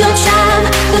take your time.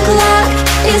 The clock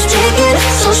is ticking,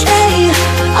 so stay.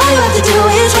 All you have to do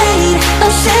is wait a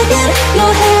second.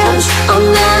 Your hands are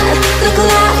not, the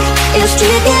clock is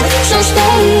ticking, so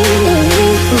stay.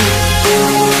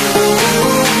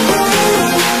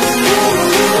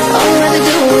 All you have to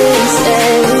do is stay.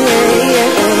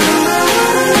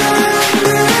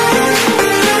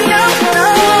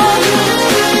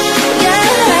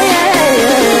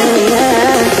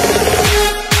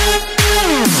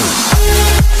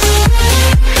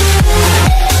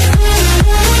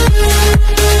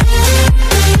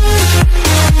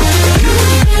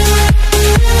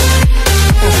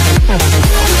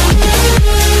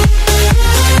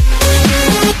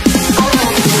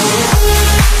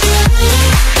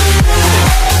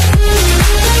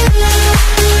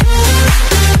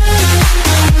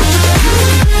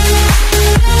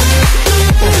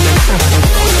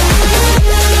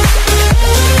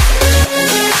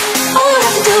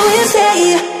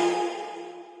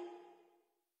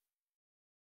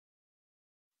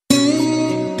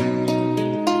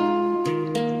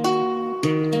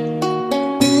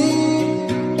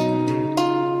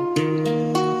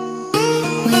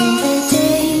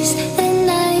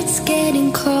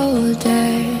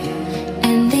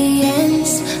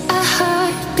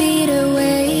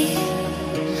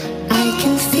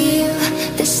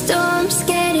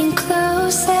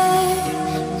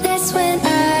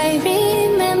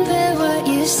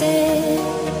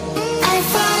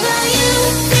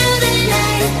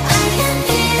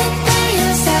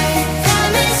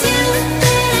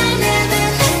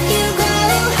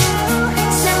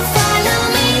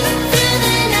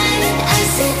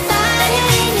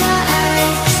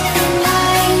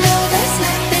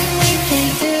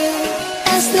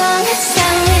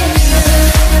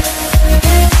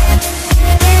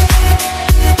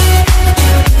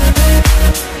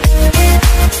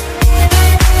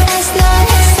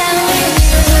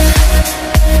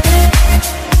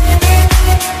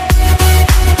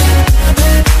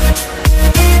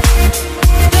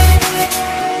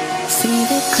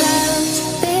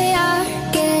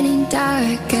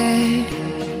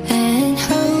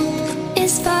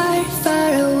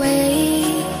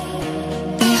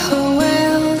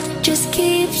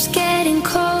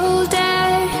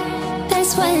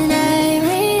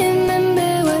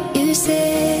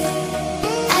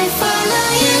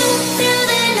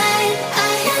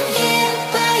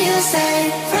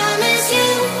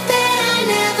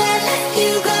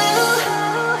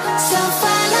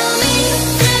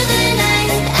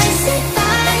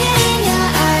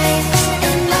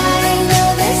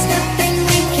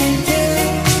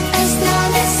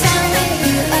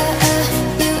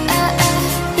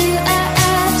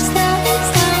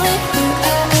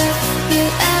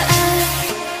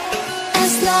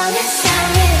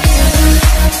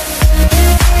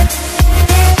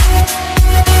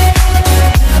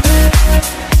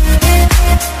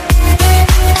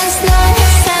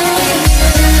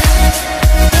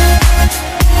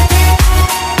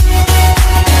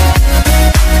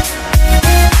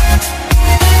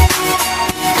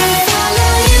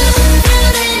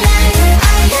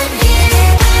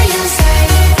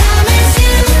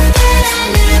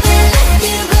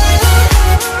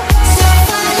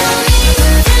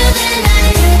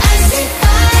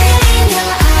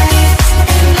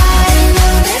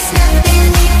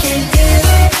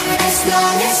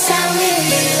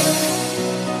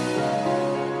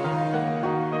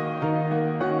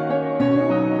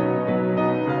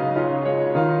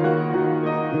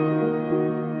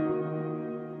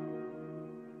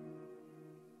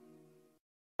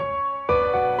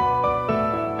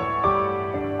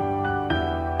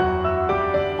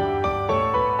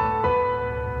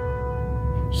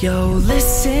 Yo,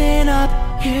 listen up,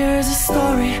 here's a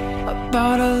story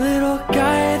about a little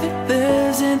guy that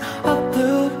lives in a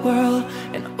blue world.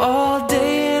 And all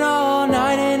day and all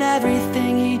night and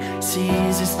everything he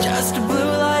sees is just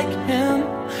blue like him,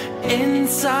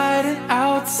 inside and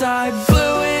outside.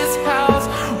 Blue is house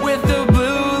with a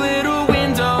blue little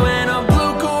window and a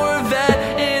blue Corvette,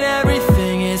 and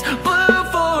everything is blue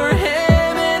for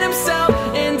him and himself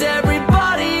and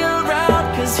everybody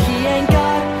around, 'cause he ain't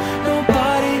got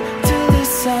nobody to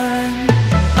listen.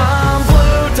 I'm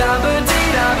blue,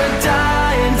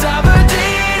 da-ba-dee-da-ba-die, and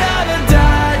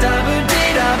da-ba-dee-da-ba-die,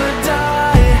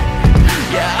 da-ba-dee-da-ba-die.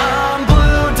 Yeah, I'm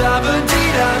blue,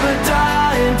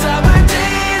 da-ba-dee-da-ba-die, and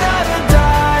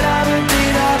da-ba-dee-da-ba-die,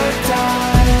 da-ba-dee-da-ba-die.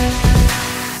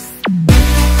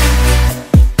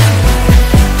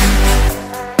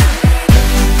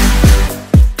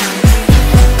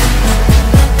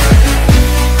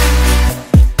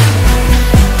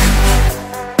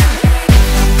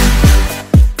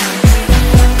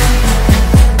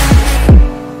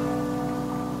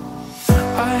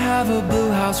 I have a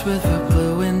blue house with a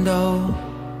blue window.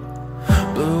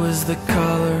 Blue is the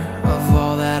color of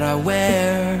all that I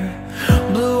wear.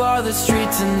 Blue are the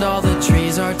streets and all the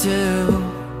trees are too.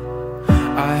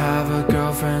 I have a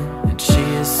girlfriend and she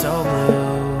is so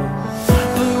blue.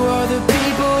 Blue are the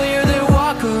people here that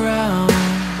walk around.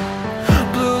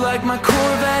 Blue like my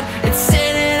Corvette, it's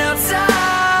sitting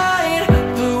outside.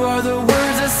 Blue are the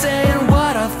words I say and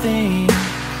what I think.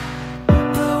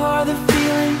 Blue are the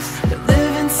feelings that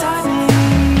live inside me.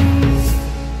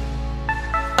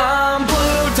 I'm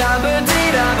blue,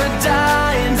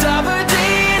 da-ba-dee-da-ba-die, and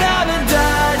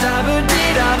da-ba-dee-da-ba-die,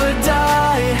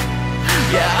 da-ba-dee-da-ba-die.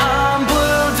 Yeah, I'm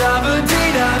blue,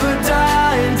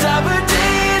 da-ba-dee-da-ba-die, and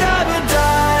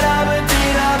da-ba-dee-da-ba-die,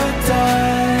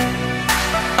 da-ba-dee-da-ba-die.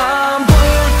 I'm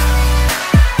blue,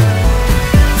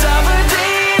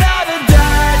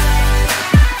 da-ba-dee-da-ba-die.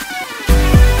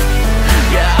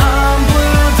 Yeah, I'm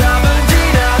blue,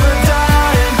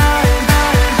 da-ba-dee-da-ba-die, and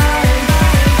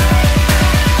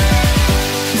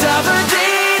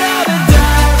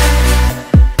da-ba-dee-da-ba-die.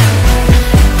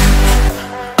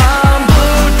 I'm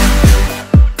blue, da-ba-dee-da-ba-die. I'm blue,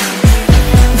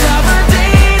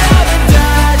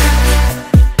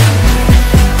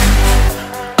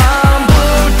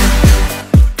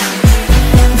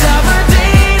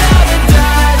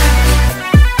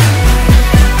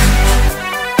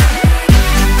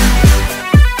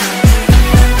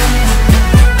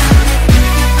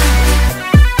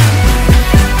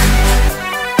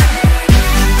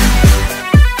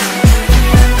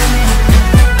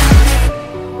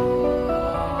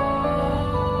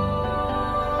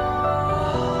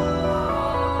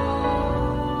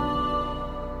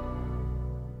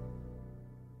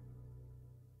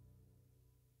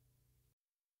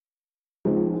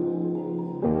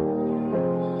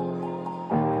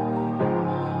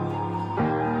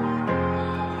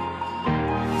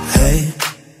 Hey,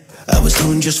 I was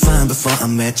doing just fine before I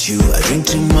met you. I drink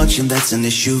too much and that's an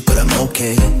issue, but I'm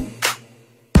okay.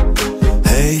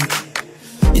 Hey,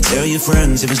 you tell your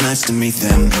friends it was nice to meet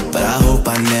them, but I hope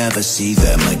I never see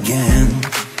them again.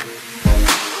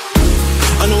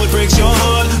 I know it breaks your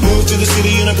heart. Moved to the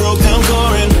city in a broke down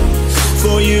car, and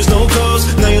 4 years no calls.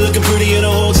 Now you're looking pretty in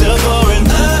a hotel bar, and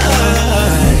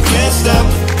I can't stop.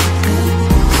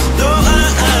 No,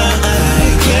 I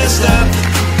can't stop.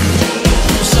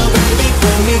 So baby,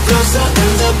 bring me closer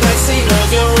in the backseat of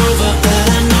your Rover that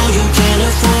I know you can't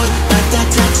afford. Like that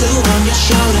tattoo on your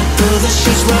shoulder. Pull the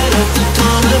sheets right up the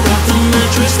corner of the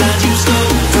mattress that you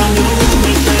stole from your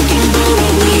roommate back in Boulder.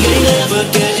 We ain't ever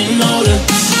getting older.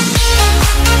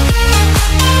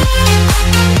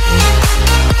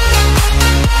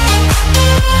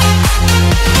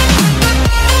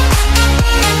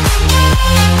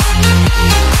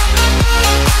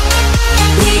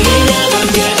 We ain't ever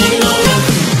getting older.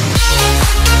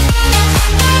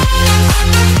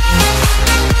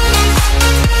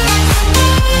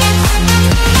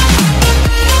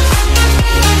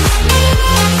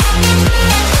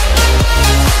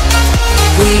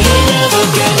 We ain't ever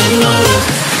getting older.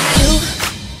 You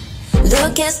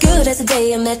look as good as the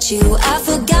day I met you. I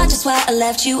forgot just why I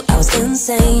left you, I was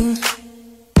insane.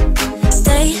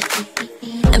 Stay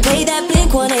and play that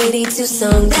Blink-182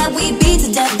 song that we beat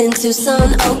to death in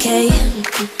Tucson, okay?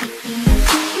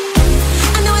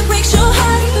 I know it breaks your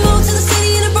heart. Moved to the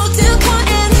city in a broke down car,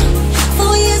 and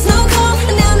 4 years no call,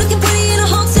 and now I'm looking pretty in a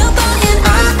hotel bar, and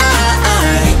I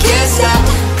can't stop.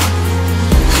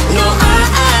 No,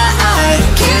 I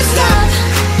can't stop.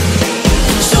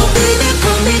 so baby,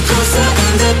 pull me closer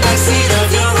in the backseat of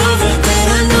your Rover that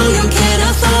I know you can't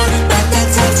afford. Like that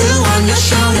tattoo on your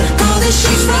shoulder. Pull the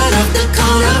sheets right off the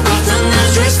corner of the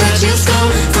mattress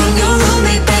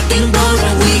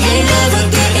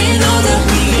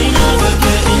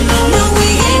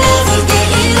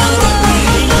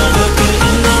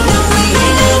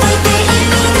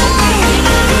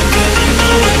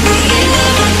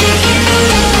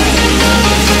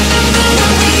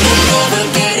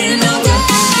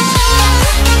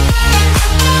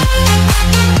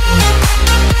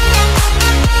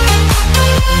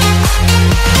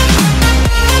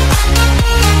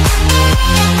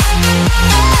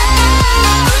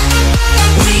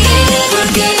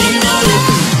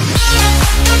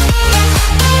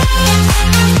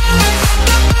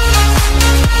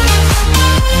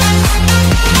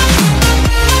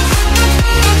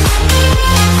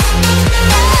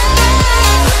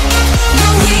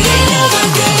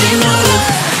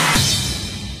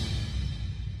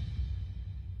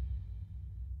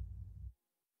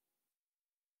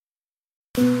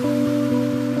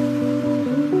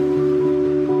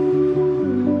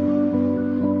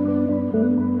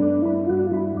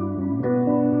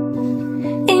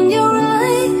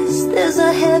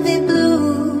heavy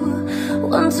blue,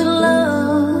 one to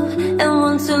love and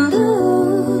one to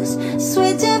lose.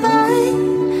 Sweet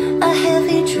divine, a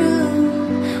heavy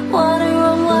true, water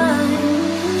or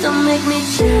wine, don't make me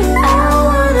choose. I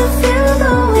wanna feel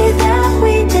the way that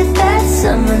we did that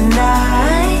summer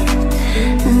night.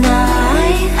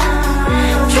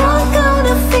 Drunk on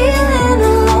a feeling,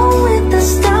 alone with the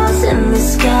stars in the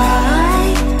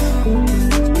sky.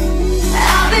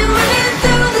 I've been running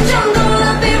through the jungle,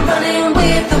 I've been running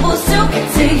with the wolves to get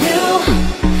to you,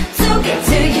 to get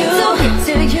to you, to get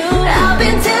to you. I've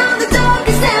been down the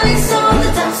darkest alleys, on the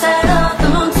dark side of the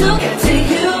moon to get to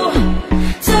you,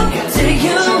 to get to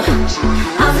you.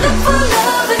 I've looked for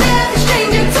love in every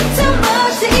stranger, took too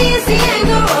much to ease the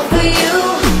anger over you,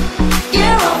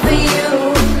 yeah, over you.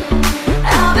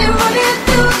 I've been running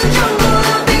through the jungle,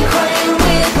 I've been crying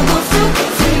with the wolves to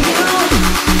get to you,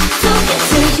 to get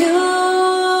to you,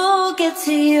 get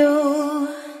to you.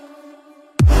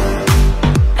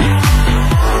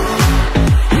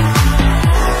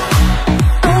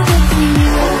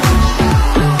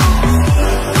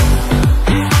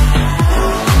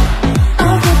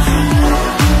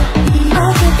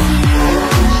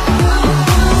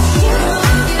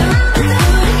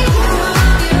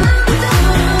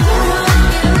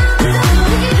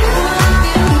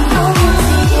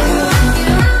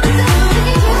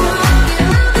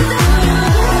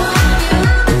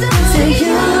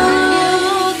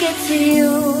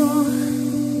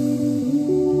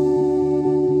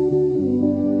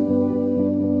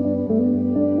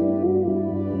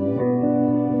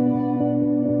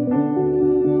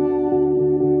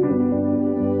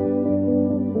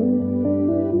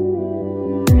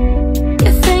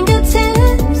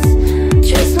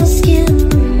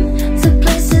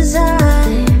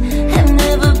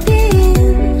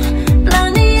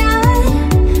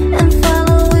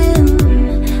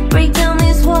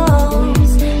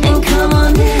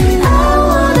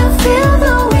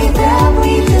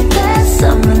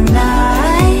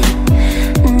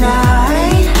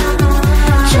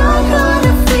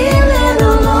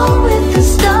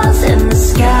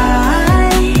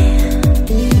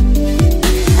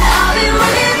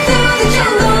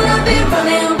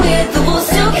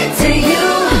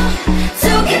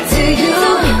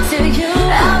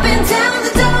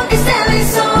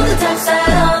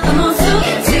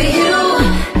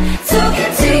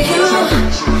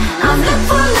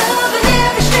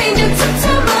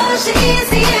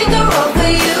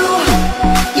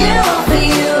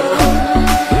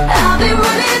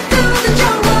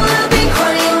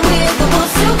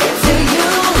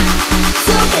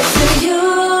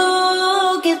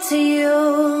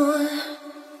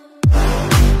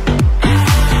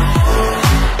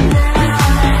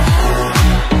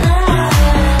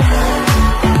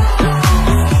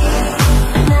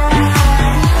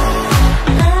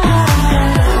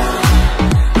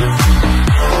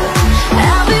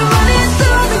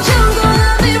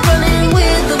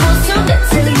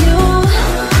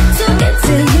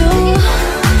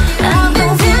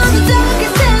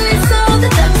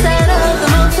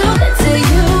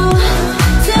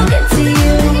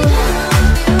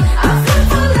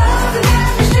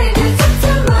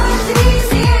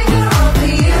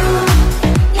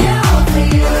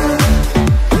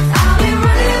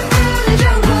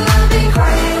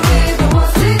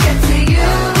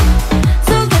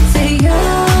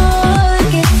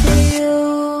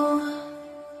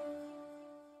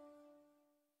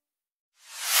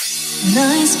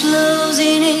 Night's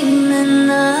closing in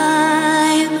and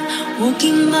I'm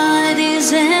walking by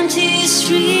these empty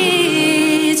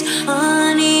streets.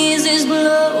 Unease is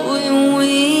blowing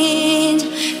wind,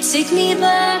 take me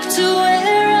back to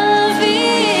where I've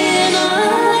been. I'm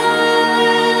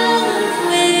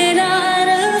out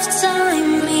of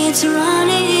time, it's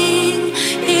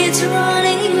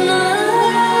running now.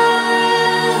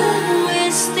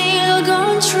 We're still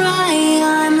gonna try,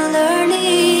 I'm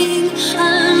learning,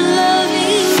 I'm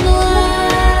loving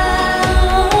now.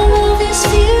 All these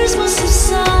fears must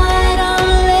subside, I'm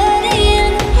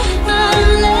letting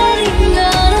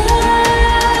go.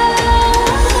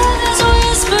 There's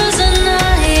whispers at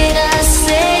night are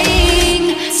saying,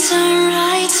 turn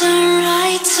right, turn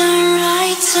right, turn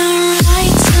right, turn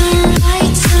right, turn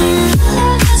right, turn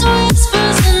right. There's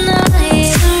whispers at night,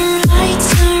 turn right,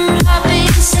 turn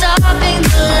right, stopping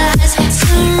the lies.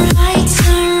 Turn right,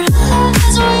 turn right.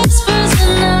 There's whispers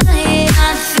at night,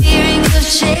 not fearing of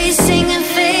chasing and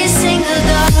facing the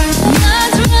dark.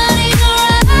 Not running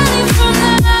around from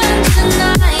night to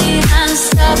night. I'm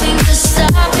stopping the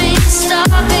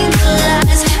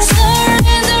lies.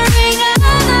 Surrendering,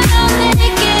 I'm not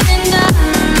naked and I'm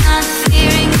not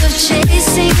fearing of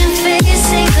chasing and facing.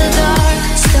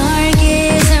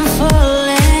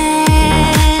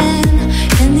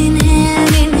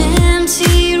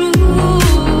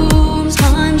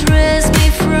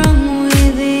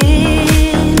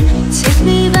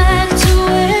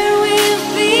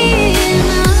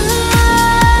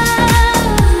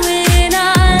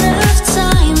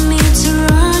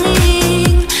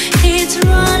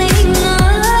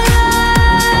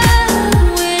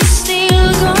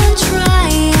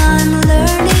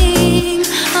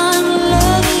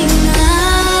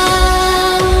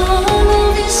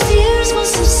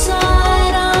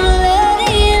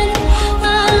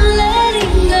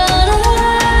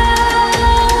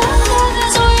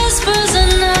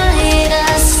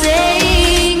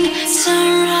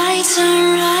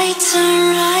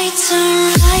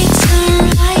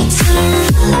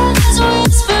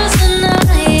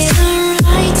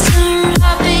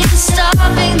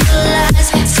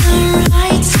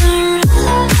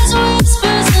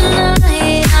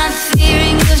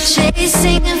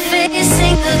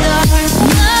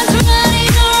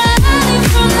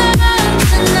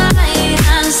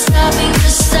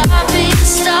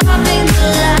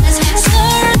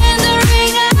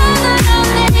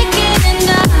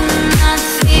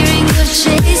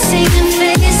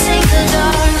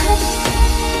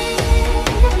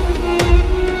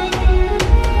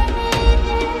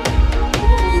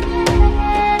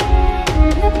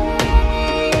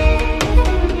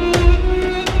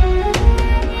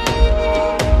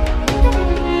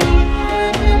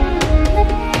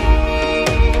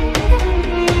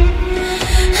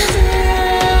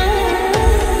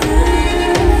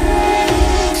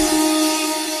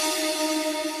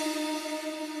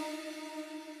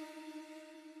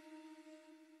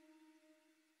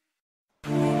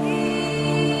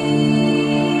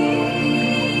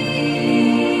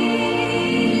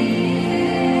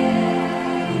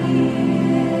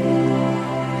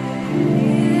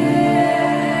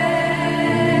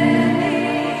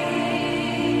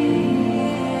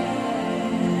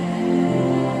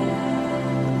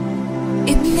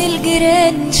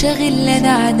 منشغل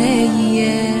انا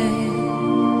عنيا،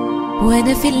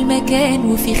 وانا في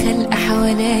المكان وفي خلق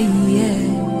حواليا.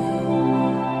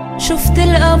 شفت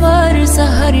القمر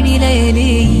سهرني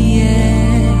لياليا،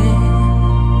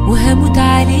 وهموت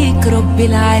عليك رب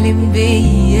العالم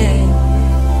بيا.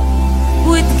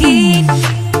 وتجيني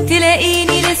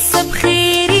تلاقيني لسه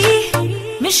بخيري،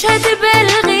 مش هتبقى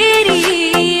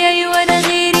لغيري. ايوه انا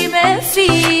غيري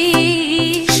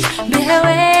مفيش،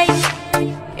 بهواي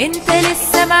انت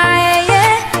لسه معايا.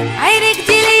 عينك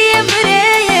دي ليا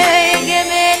مراية، يا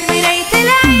جمال مراية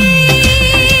العين.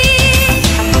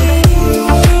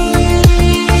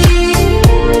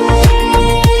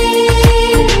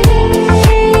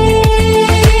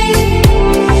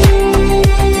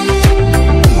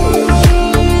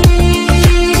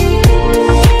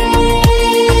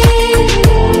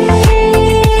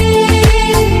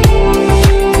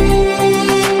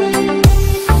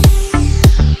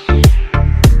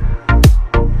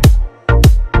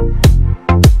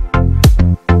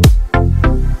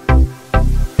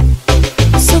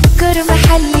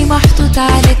 محلي محطوط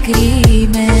على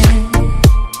كريمة،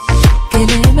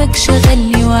 كلامك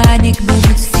شغلني وعنك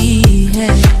بموت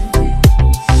فيها.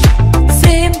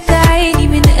 فهمت عيني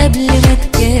من قبل ما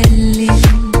اتكلم،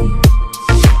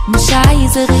 مش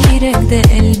عايزة غيرك ده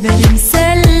قلب انا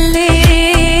مسلم.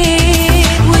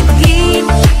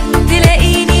 وتجيني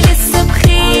تلاقيني لسه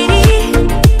بخيري،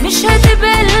 مش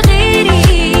هتبقى لغيري.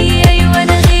 ايوه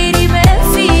انا غيري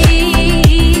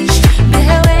مفيش،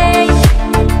 بهواي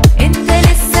انت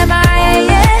لسه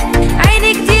معايا.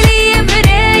 عينك دي ليا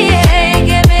مراية، يا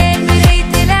جمال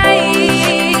مراية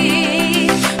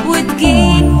العين.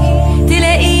 وتجيني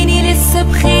تلاقيني لسه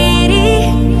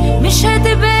بخيري، مش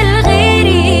هتبقى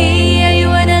لغيري.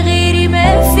 ايوه انا غيري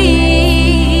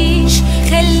مفيش.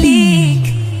 خليك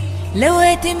لو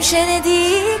هتمشي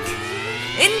اناديك،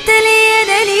 انت ليا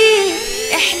انا ليك،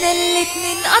 احنا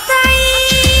الاتنين قاطعين.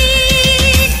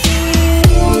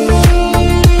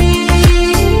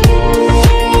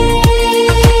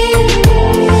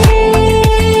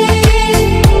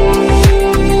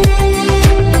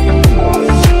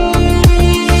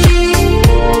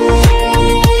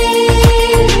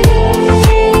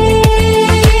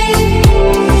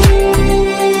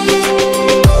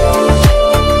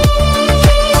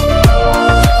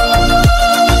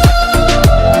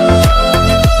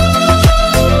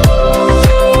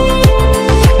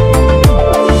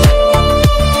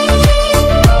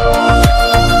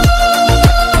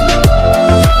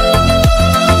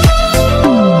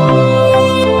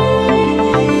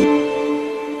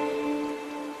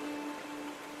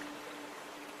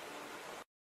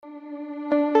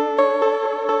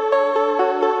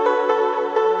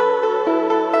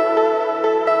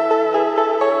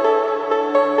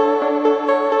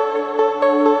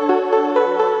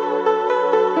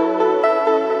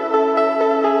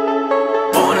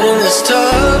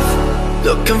 Tough,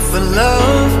 looking for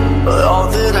love, but all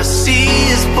that I see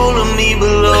is pulling me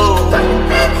below.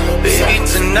 Baby,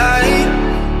 tonight,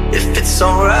 if it's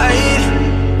alright,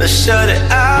 let's shut it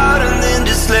out and then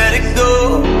just let it go.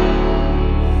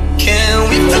 Can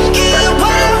we forget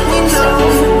what we know?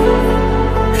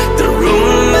 The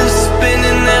room is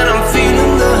spinning and I'm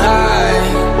feeling the high.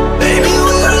 Baby,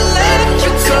 we'll let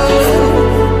you go.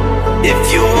 If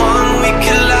you want, we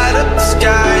can light up the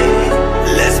sky.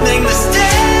 Let's make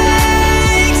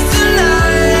mistakes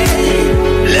tonight.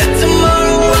 Let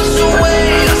tomorrow wash away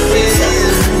our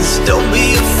sins. Don't be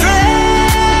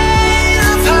afraid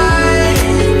of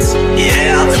heights.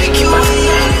 Yeah, I'll take you where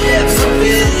you've never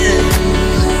been.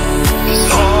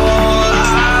 All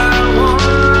I want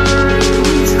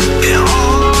and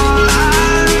all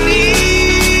I need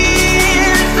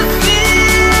is to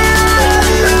feel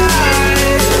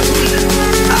alive.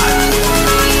 I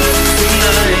want you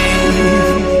tonight.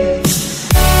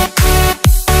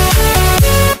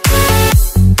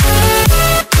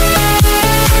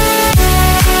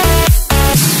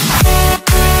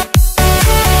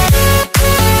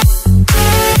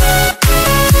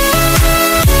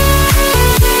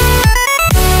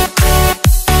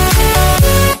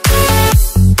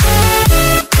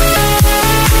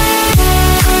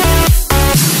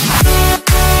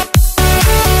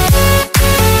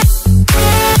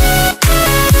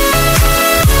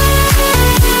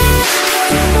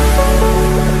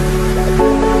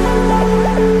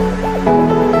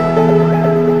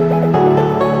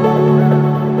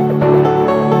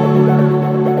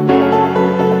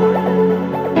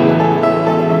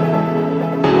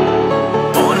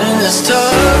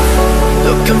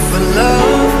 Looking for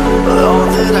love, but all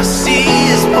that I see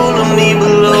is pulling me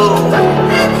below.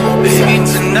 Baby,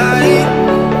 tonight,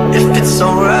 if it's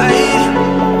alright,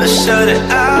 Let's shut it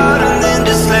out and then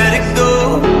just let it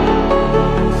go.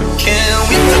 Can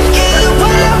we forget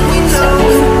what we know?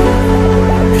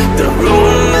 The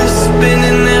room is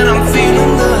spinning and I'm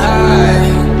feeling the high.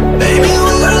 Baby,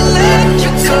 we'll let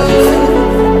you go.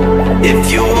 If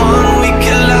you want, we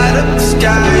can light up the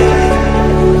sky.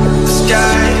 The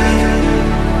sky,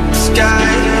 the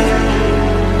sky,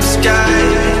 the sky.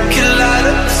 Can light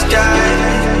up the sky.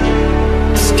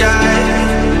 The sky,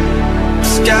 the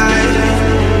sky,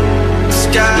 the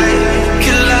sky.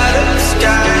 Can light up the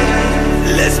sky.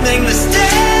 Let's make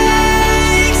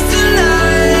mistakes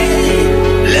tonight.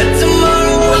 Let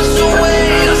tomorrow wash away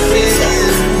our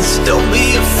sins. Don't be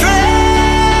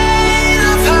afraid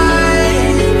of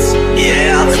heights.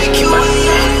 Yeah, I'll take you where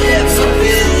you've never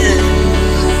been.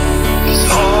 'Cause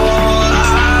all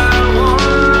I want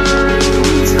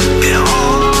and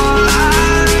all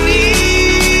I need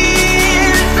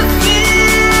is to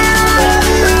feel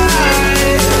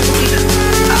alive. I just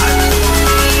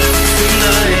want you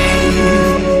tonight.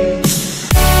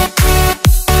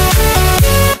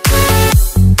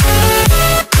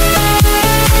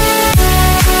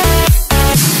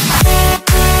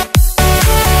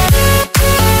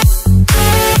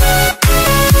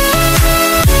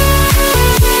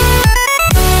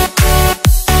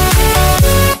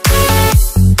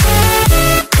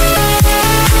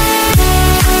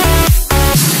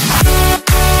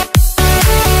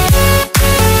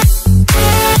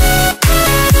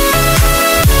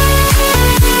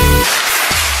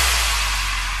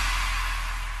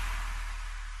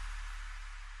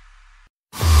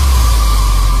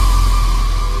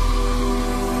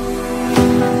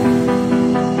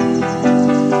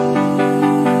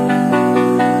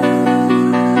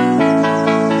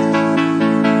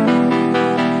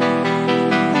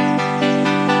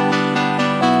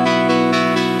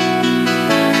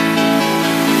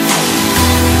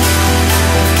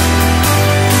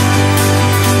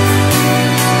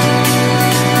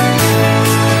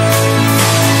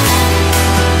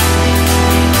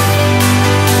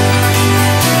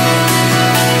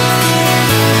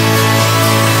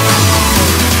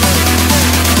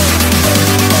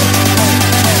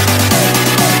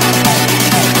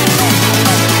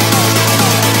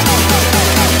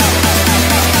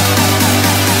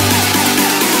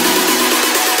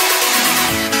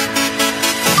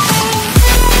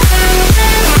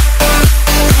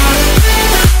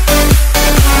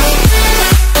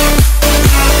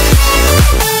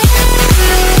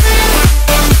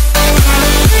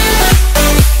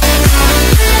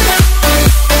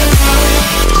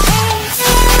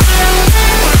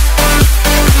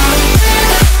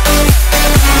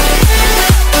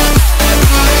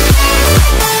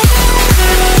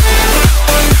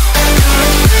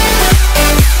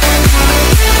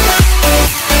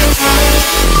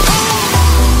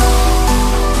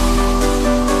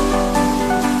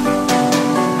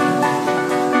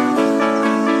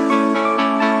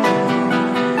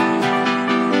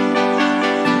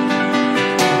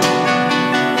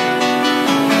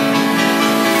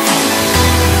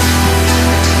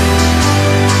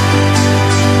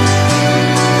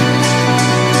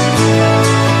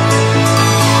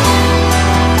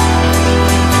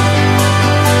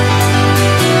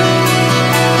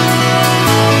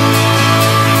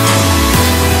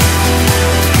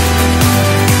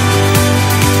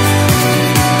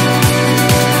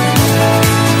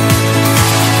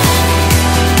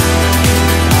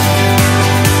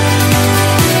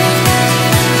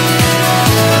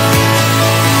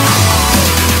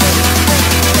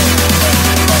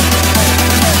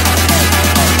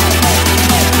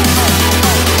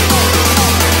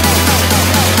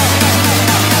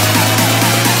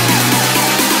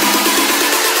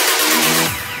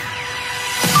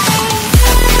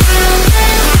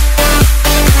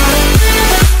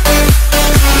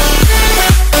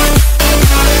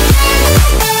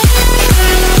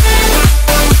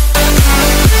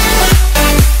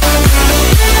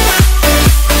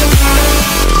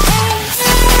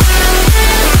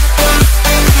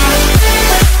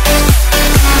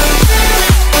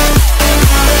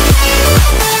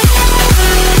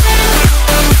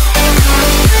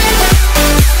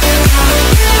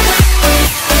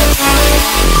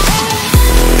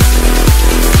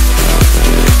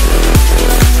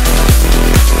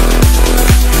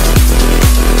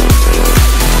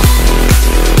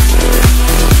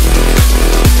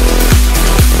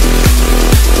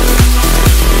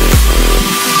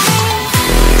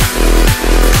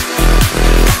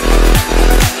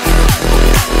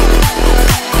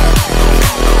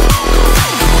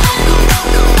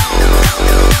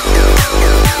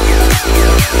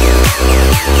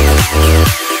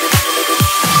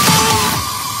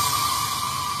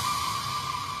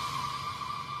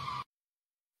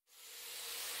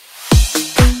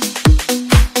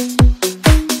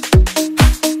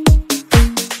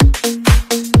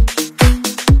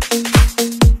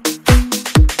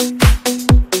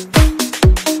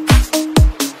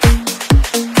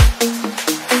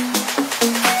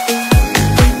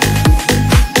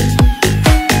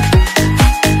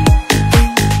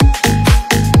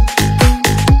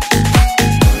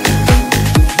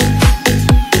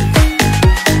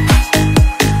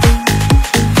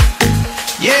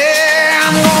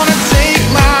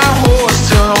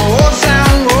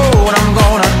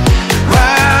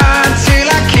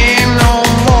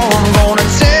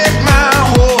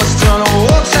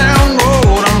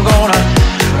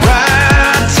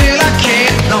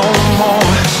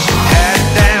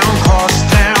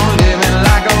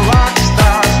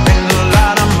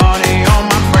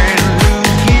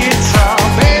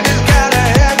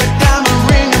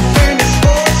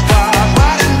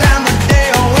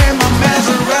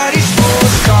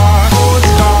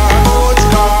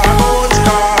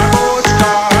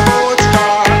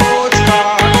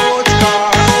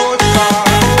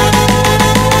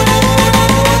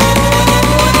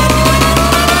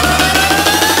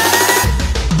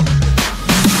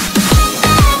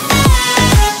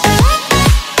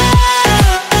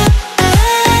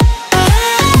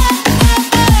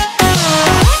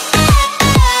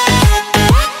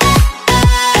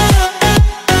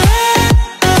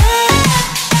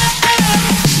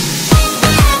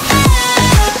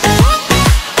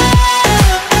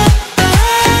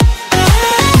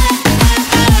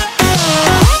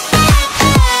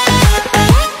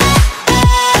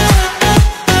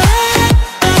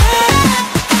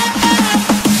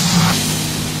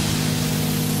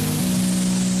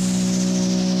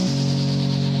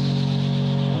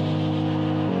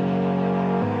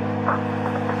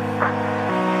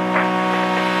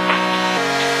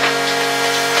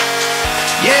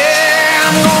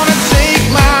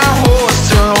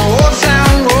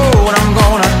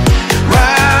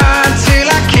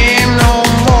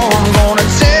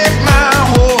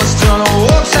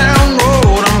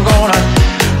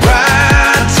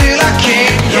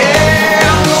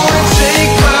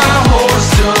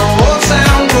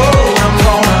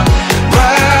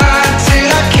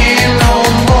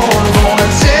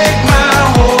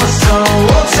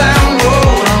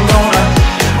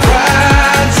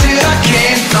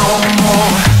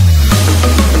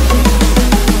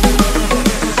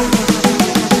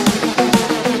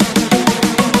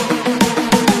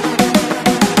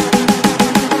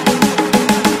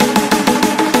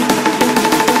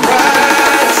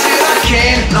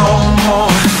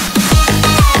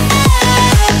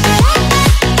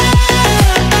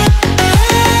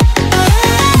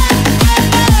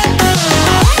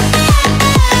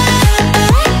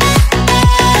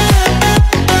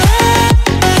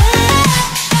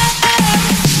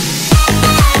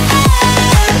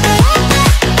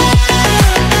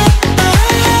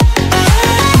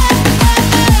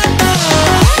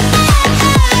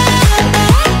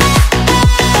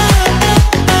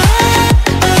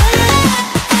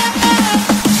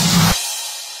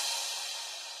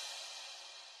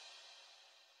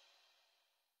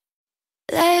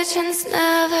 Legends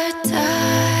never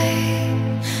die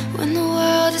when the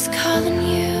world is calling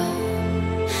you.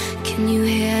 Can you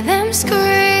hear them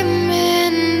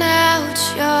screaming out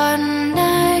your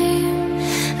name?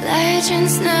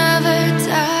 Legends never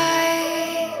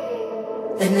die.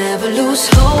 They never lose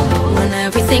hope when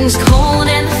everything's cold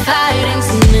and the fighting's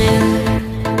near.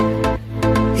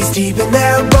 It's deep in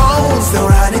their bones, they'll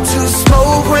run into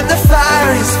smoke when the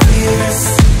fire is fierce.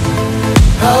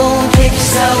 Oh, pick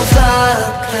yourself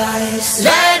up, 'cause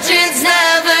legends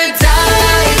never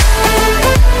die.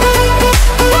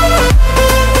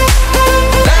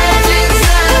 Legends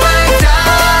never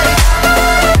die.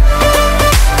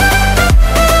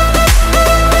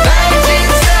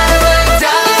 Legends never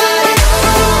die.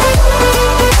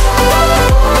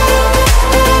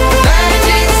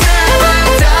 Legends never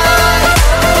die.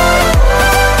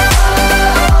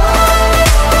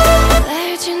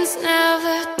 Legends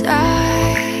never die.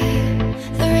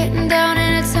 They're written down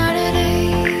in eternity,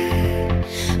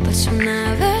 but you'll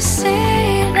never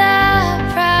see the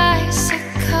price it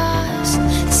cost.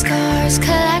 The scars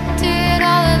collected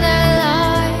all of their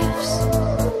lives.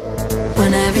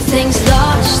 When everything's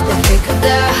lost, they pick up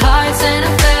their hearts and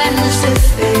avenge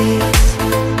defeat.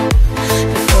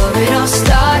 Before it all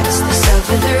starts, they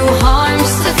suffer through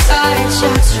harms to touch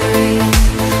your dream.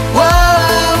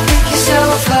 Whoa, pick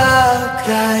yourself up,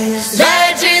 'cause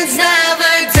legends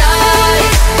never die.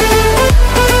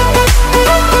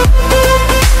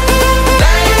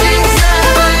 Legends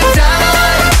never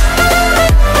die.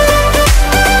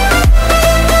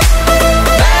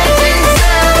 Legends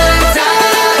never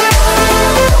die.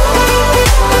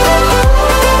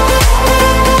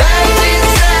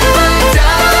 Legends never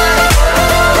die.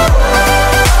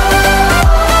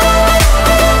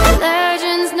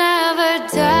 Legends never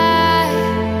die.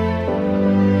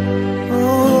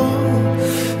 Oh,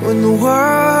 when the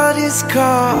world is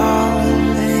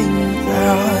calling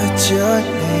out your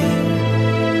name,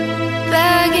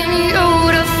 Begging you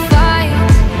to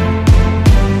fight.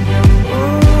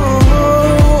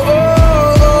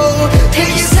 Pick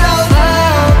yourself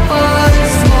up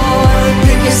once more.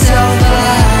 Pick yourself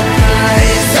up,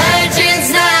 'cause legends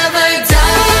never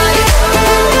die.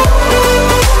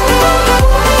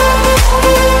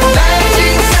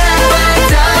 Legends never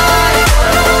die.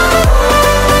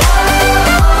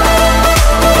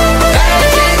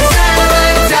 Legends never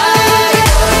die.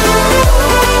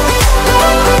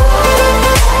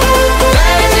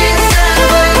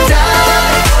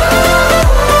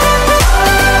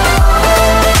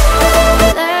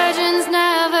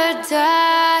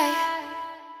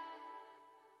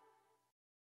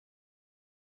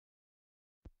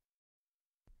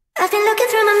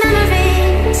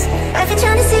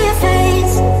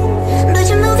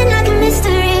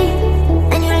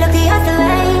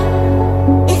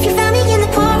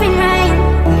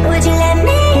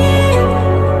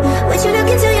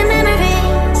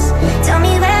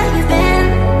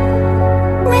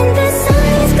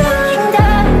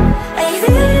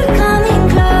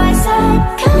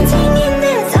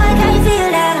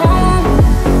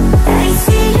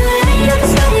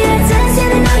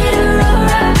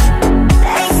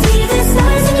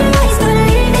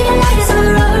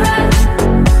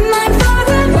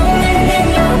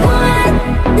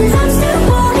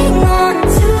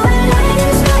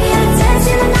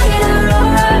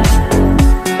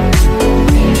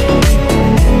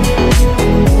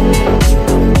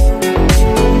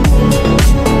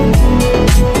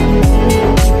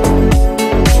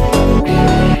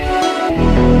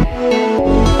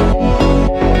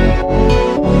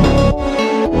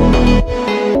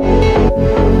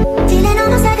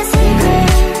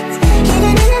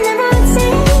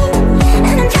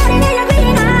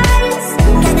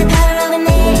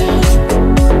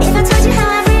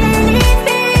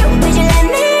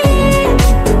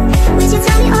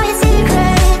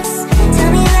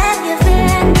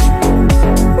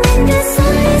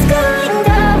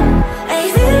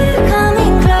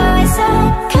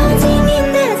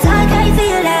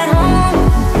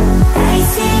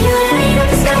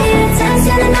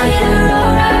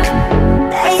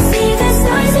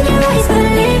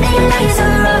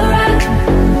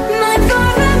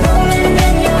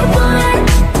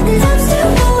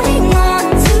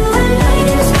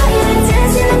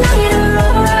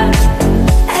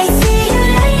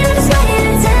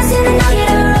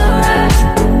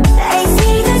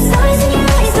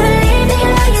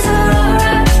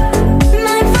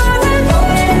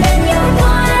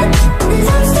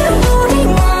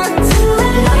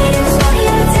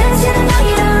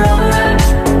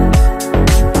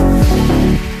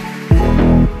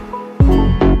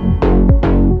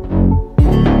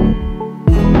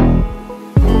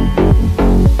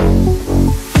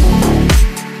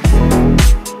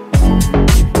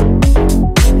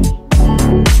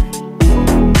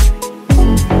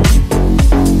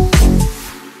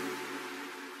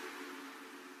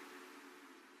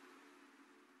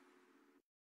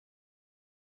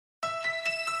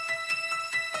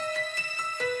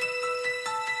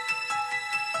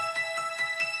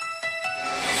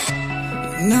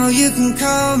 know you can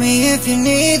call me if you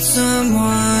need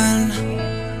someone.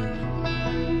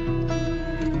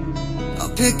 I'll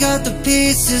pick out the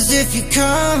pieces if you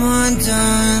come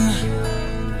undone.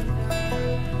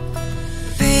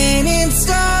 Painting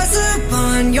stars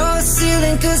upon your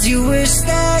ceiling, 'cause you wish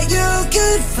that you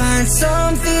could find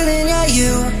some feeling. Yeah,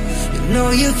 you know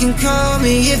you can call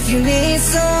me if you need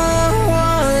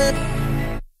someone.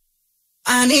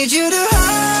 I need you to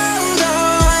hold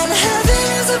on. Heaven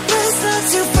is a place not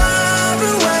too far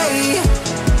away.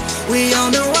 We all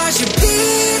know I should be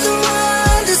the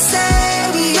one to say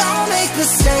we all make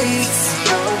mistakes.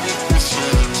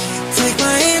 Take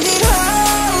my hand and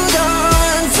hold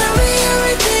on. Tell me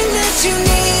everything that you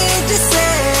need to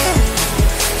say,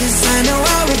 'cause I know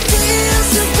how it feels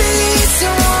to be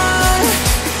someone,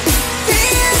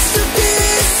 feels to be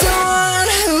someone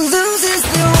who loses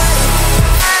their way.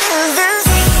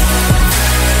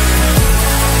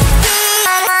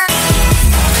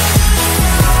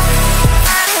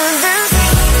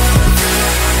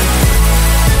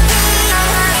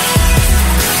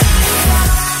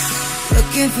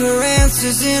 Looking for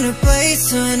answers in a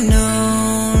place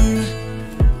unknown.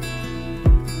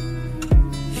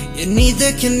 You need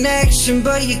the connection,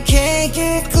 but you can't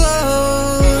get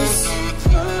close.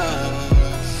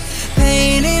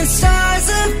 Painting stars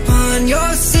upon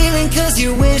your ceiling, 'cause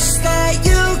you wish that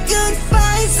you could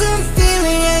find some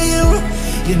feeling. Yeah,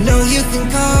 you know you can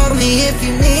call me if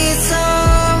you need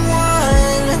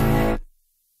someone.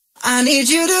 I need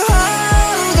you to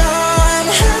hold on.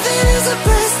 Heaven is a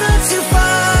place not too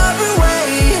far away.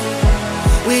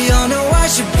 We all know I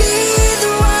should be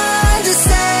the one to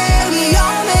say we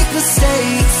all make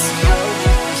mistakes.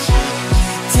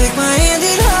 Take my hand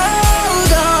and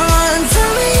hold on.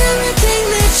 Tell me everything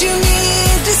that you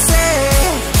need to say,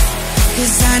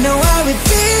 'cause I know how it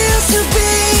feels to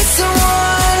be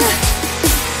someone,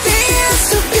 feels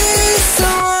to be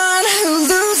someone who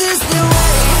loses their way.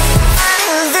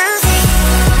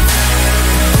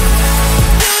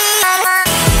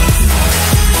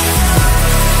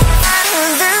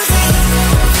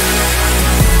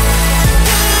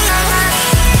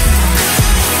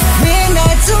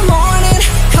 Midnight till morning,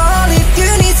 call if you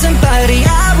need somebody,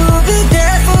 I will be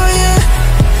there for you.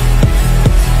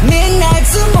 Midnight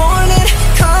till morning,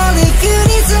 call if you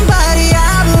need somebody,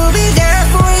 I will be there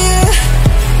for you.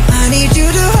 I need you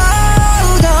to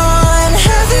hold on.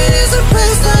 Heaven is a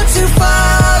place not too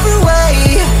far away.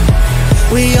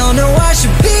 We all know I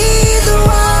should be the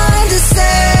one to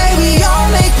say we all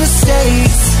make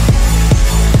mistakes.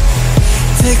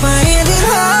 Take my hand and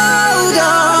hold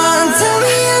on. Tell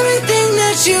me everything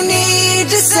that you need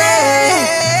to say,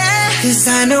 'cause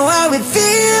I know how it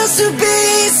feels to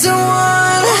be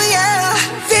someone,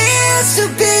 feels to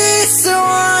be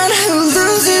someone who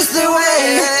loses their way.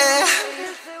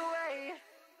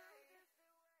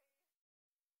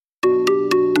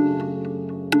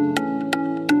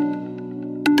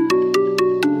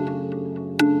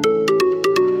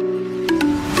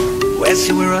 Where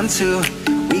should we run to?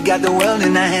 We got the world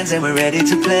in our hands and we're ready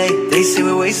to play. They say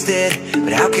we're wasted,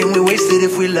 but how can we waste it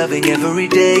if we're loving every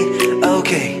day?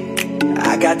 Okay,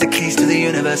 I got the keys to the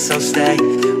universe, so stay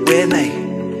with me,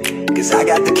 'cause I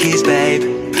got the keys, babe.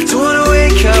 Don't wanna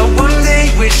wake up one day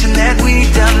wishing that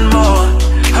we'd done more.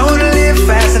 I wanna live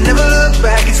fast and never look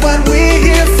back, it's what we're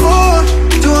here for.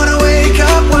 Don't wanna wake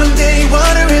up one day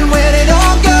wondering where it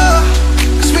all go,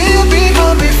 'cause we'll be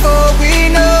home before we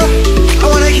know. I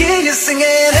wanna hear you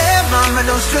singing, hey mama,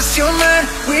 don't stress your mind,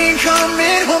 we ain't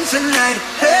coming home tonight.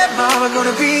 Hey mama,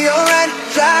 gonna be alright,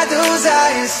 dry those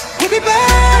eyes. We'll be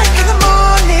back in the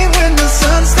morning when the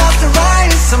sun starts to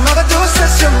rise. So mama, don't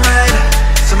stress your mind,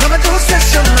 so mama, don't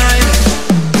stress your mind.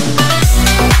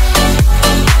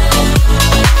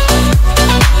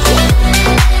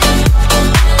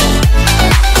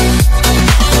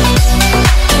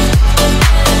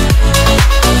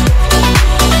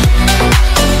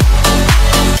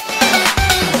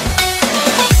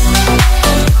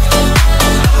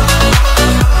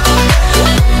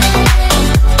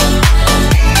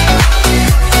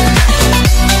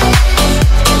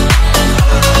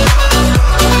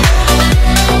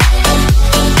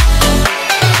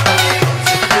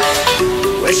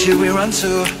 Should we run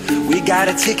to? We got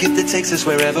a ticket that takes us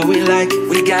wherever we like.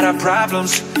 We got our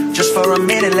problems, just for a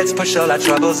minute, let's push all our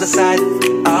troubles aside.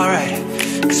 Alright,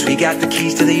 'cause we got the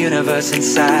keys to the universe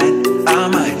inside our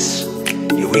minds.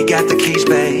 Yeah, we got the keys,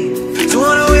 babe. Don't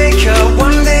wanna wake up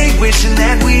one day wishing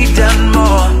that we'd done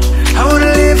more. I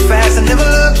wanna live fast and never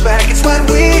look back, it's what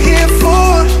we're here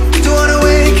for. Don't wanna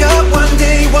wake up one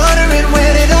day wondering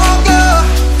where it all go,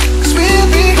 'cause we'll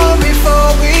be home before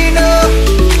we know.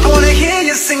 I wanna hear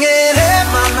you singing, hey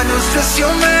mama, don't stress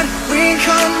your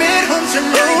coming home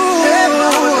tonight.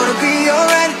 I wanna be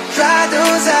alright, dry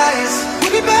those eyes.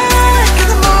 We'll be back in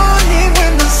the morning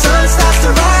when the sun starts to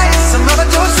rise. Some mama,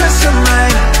 don't stress your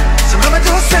mind. Some mama,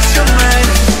 don't stress your mind.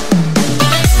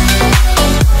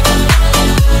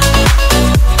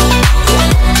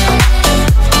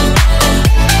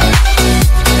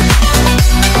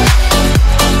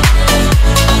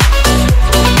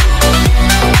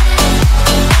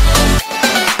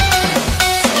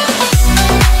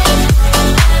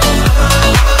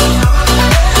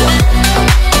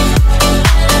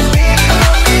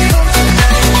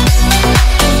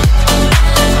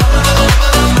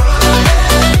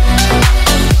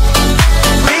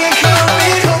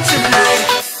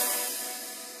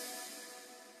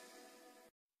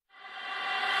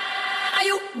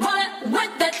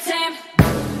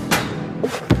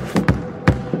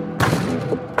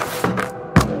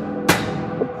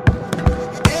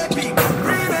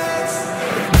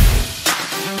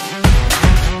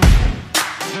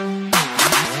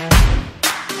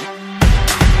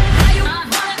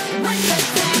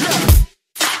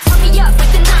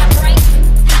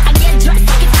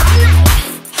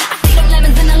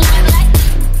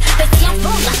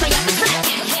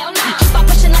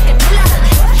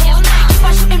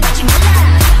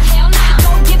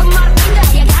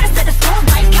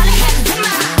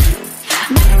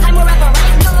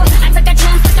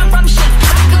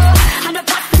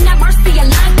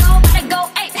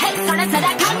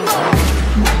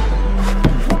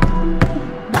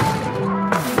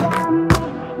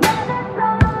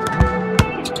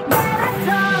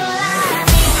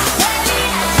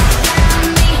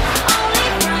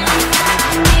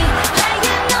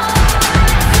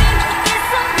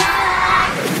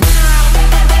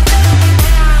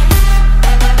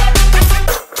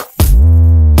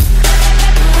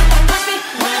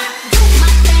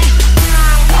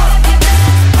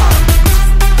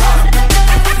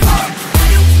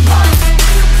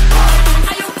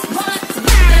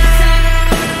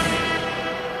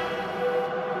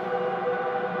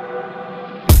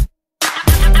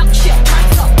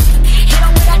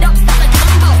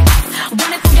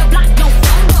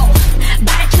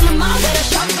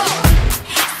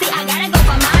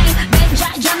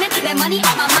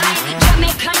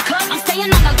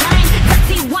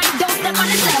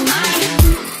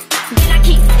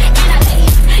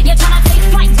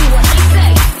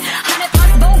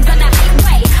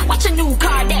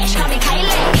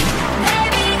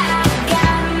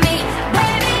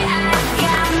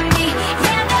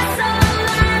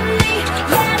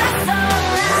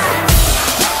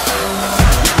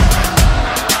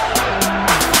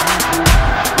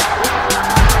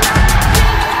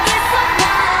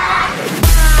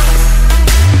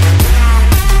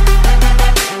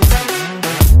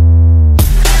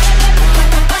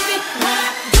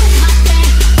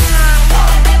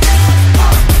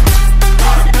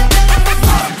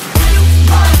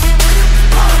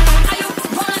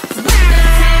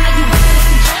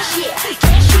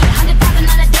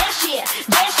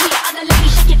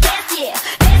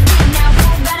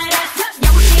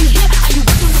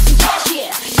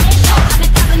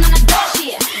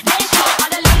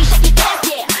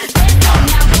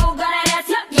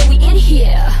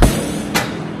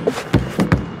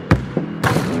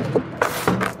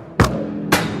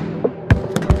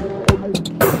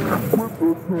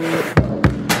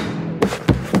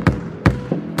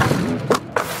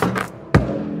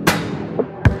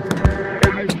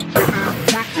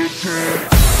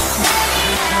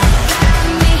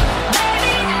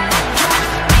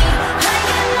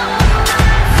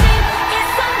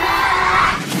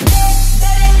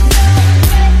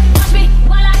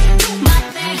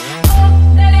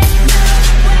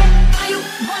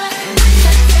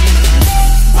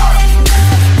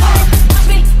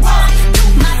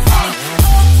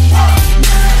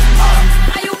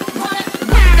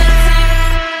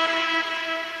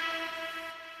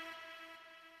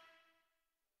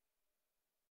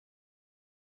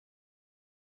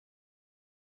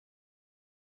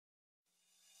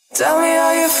 Tell me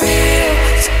how you feel,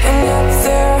 sitting up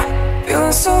there,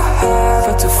 feeling so high,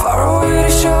 but too far away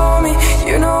to show me.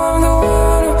 You know I'm the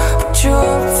one who put you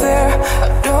up there.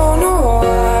 I don't know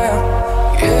why,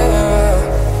 yeah.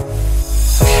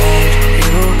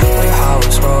 You, your heart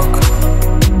was broke.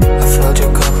 I filled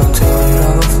your cup until it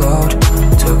overflowed.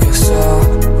 Took it so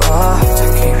far to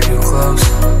keep you close.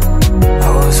 I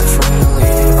was afraid of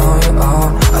leaving on your own.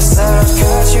 I said I'd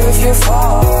catch you if you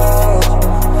fall,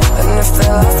 and if they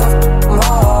left them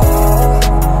all,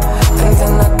 and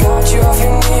then I got you off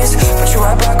your knees, put you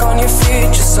right back on your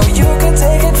feet, just so you could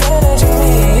take advantage of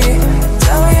me.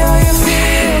 Tell me how you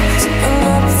feel, sitting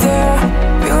up there,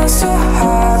 feeling so high.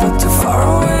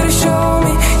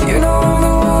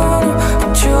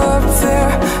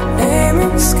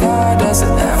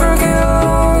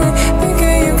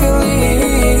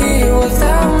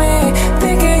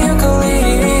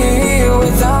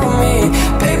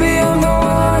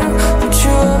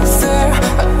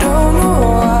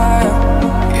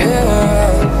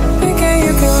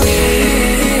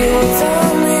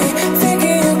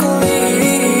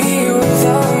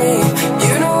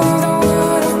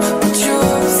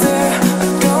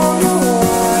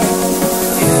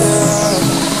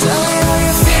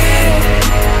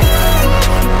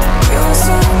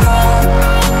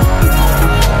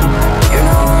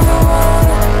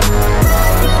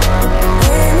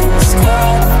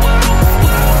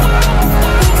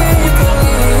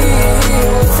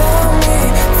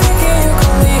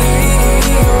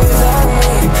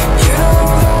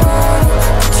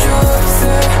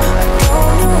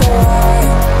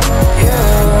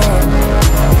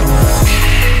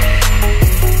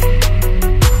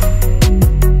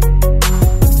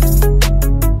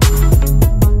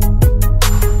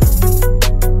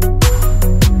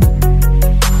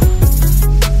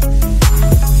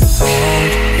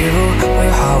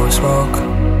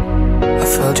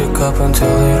 cup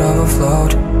until it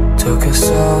overflowed. Took it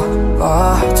so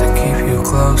far to keep you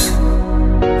close.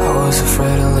 I was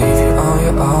afraid to leave you on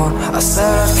your own. I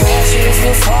said I'd catch you if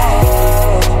you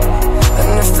fall,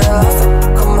 and if they laugh, then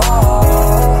come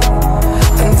on.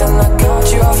 And then I got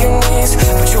you off your knees,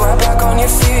 put you right back on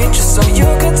your feet, just so you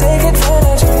could take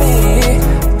advantage of me.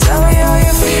 Tell me how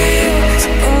you feel,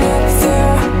 sitting up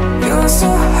there, feeling so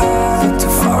high,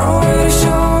 too far away to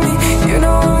show me. You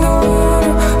know I'm the one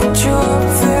who put you up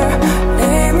there,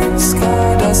 name in the sky.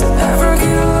 Does it ever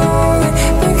get lonely,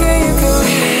 thinking you could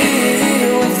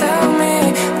leave without me,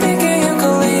 thinking you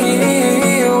could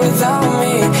leave without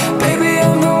me? Baby,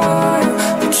 I'm the one who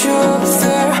put you up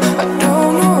there, I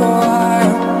don't know why.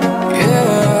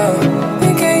 Yeah,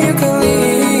 thinking you could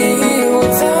leave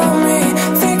without me,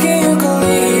 thinking you could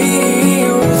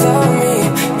leave without me.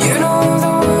 You know I'm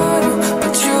the one who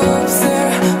put you up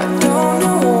there, I don't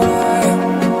know why.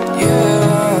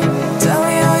 Yeah, tell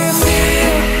me how you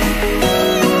feel,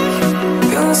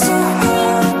 feeling so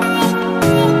high.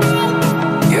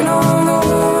 You know I'm the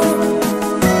one,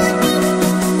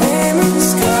 name in the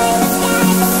sky.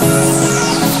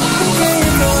 Thinking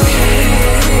you could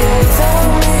leave without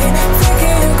me,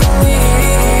 thinking you could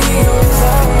leave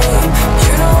without me.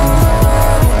 You know I'm the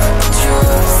one who put you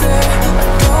up there, I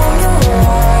don't know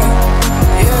why.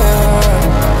 Yeah,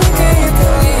 thinking you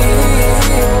could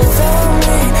leave without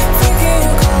me, thinking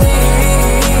you could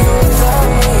leave without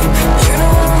me. You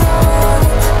know I'm the one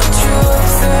who put you up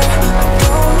there, I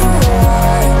don't know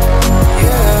why.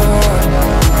 Yeah.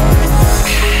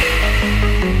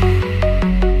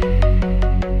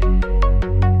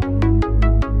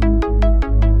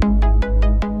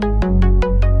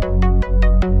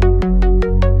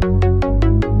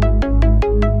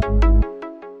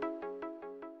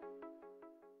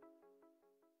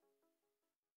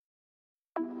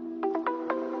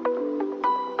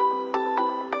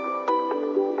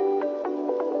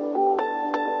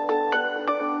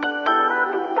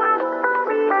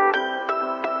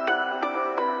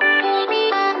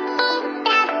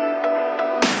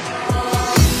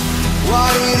 Why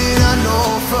didn't I know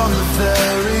from the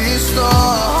very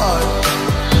start?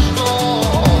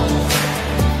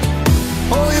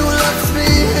 Oh, you left me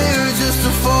here just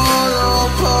to fall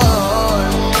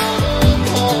apart.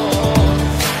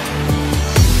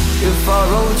 If I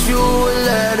wrote you a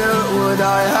letter, would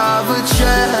I have a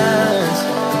chance?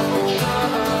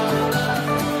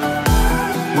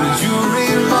 Would you read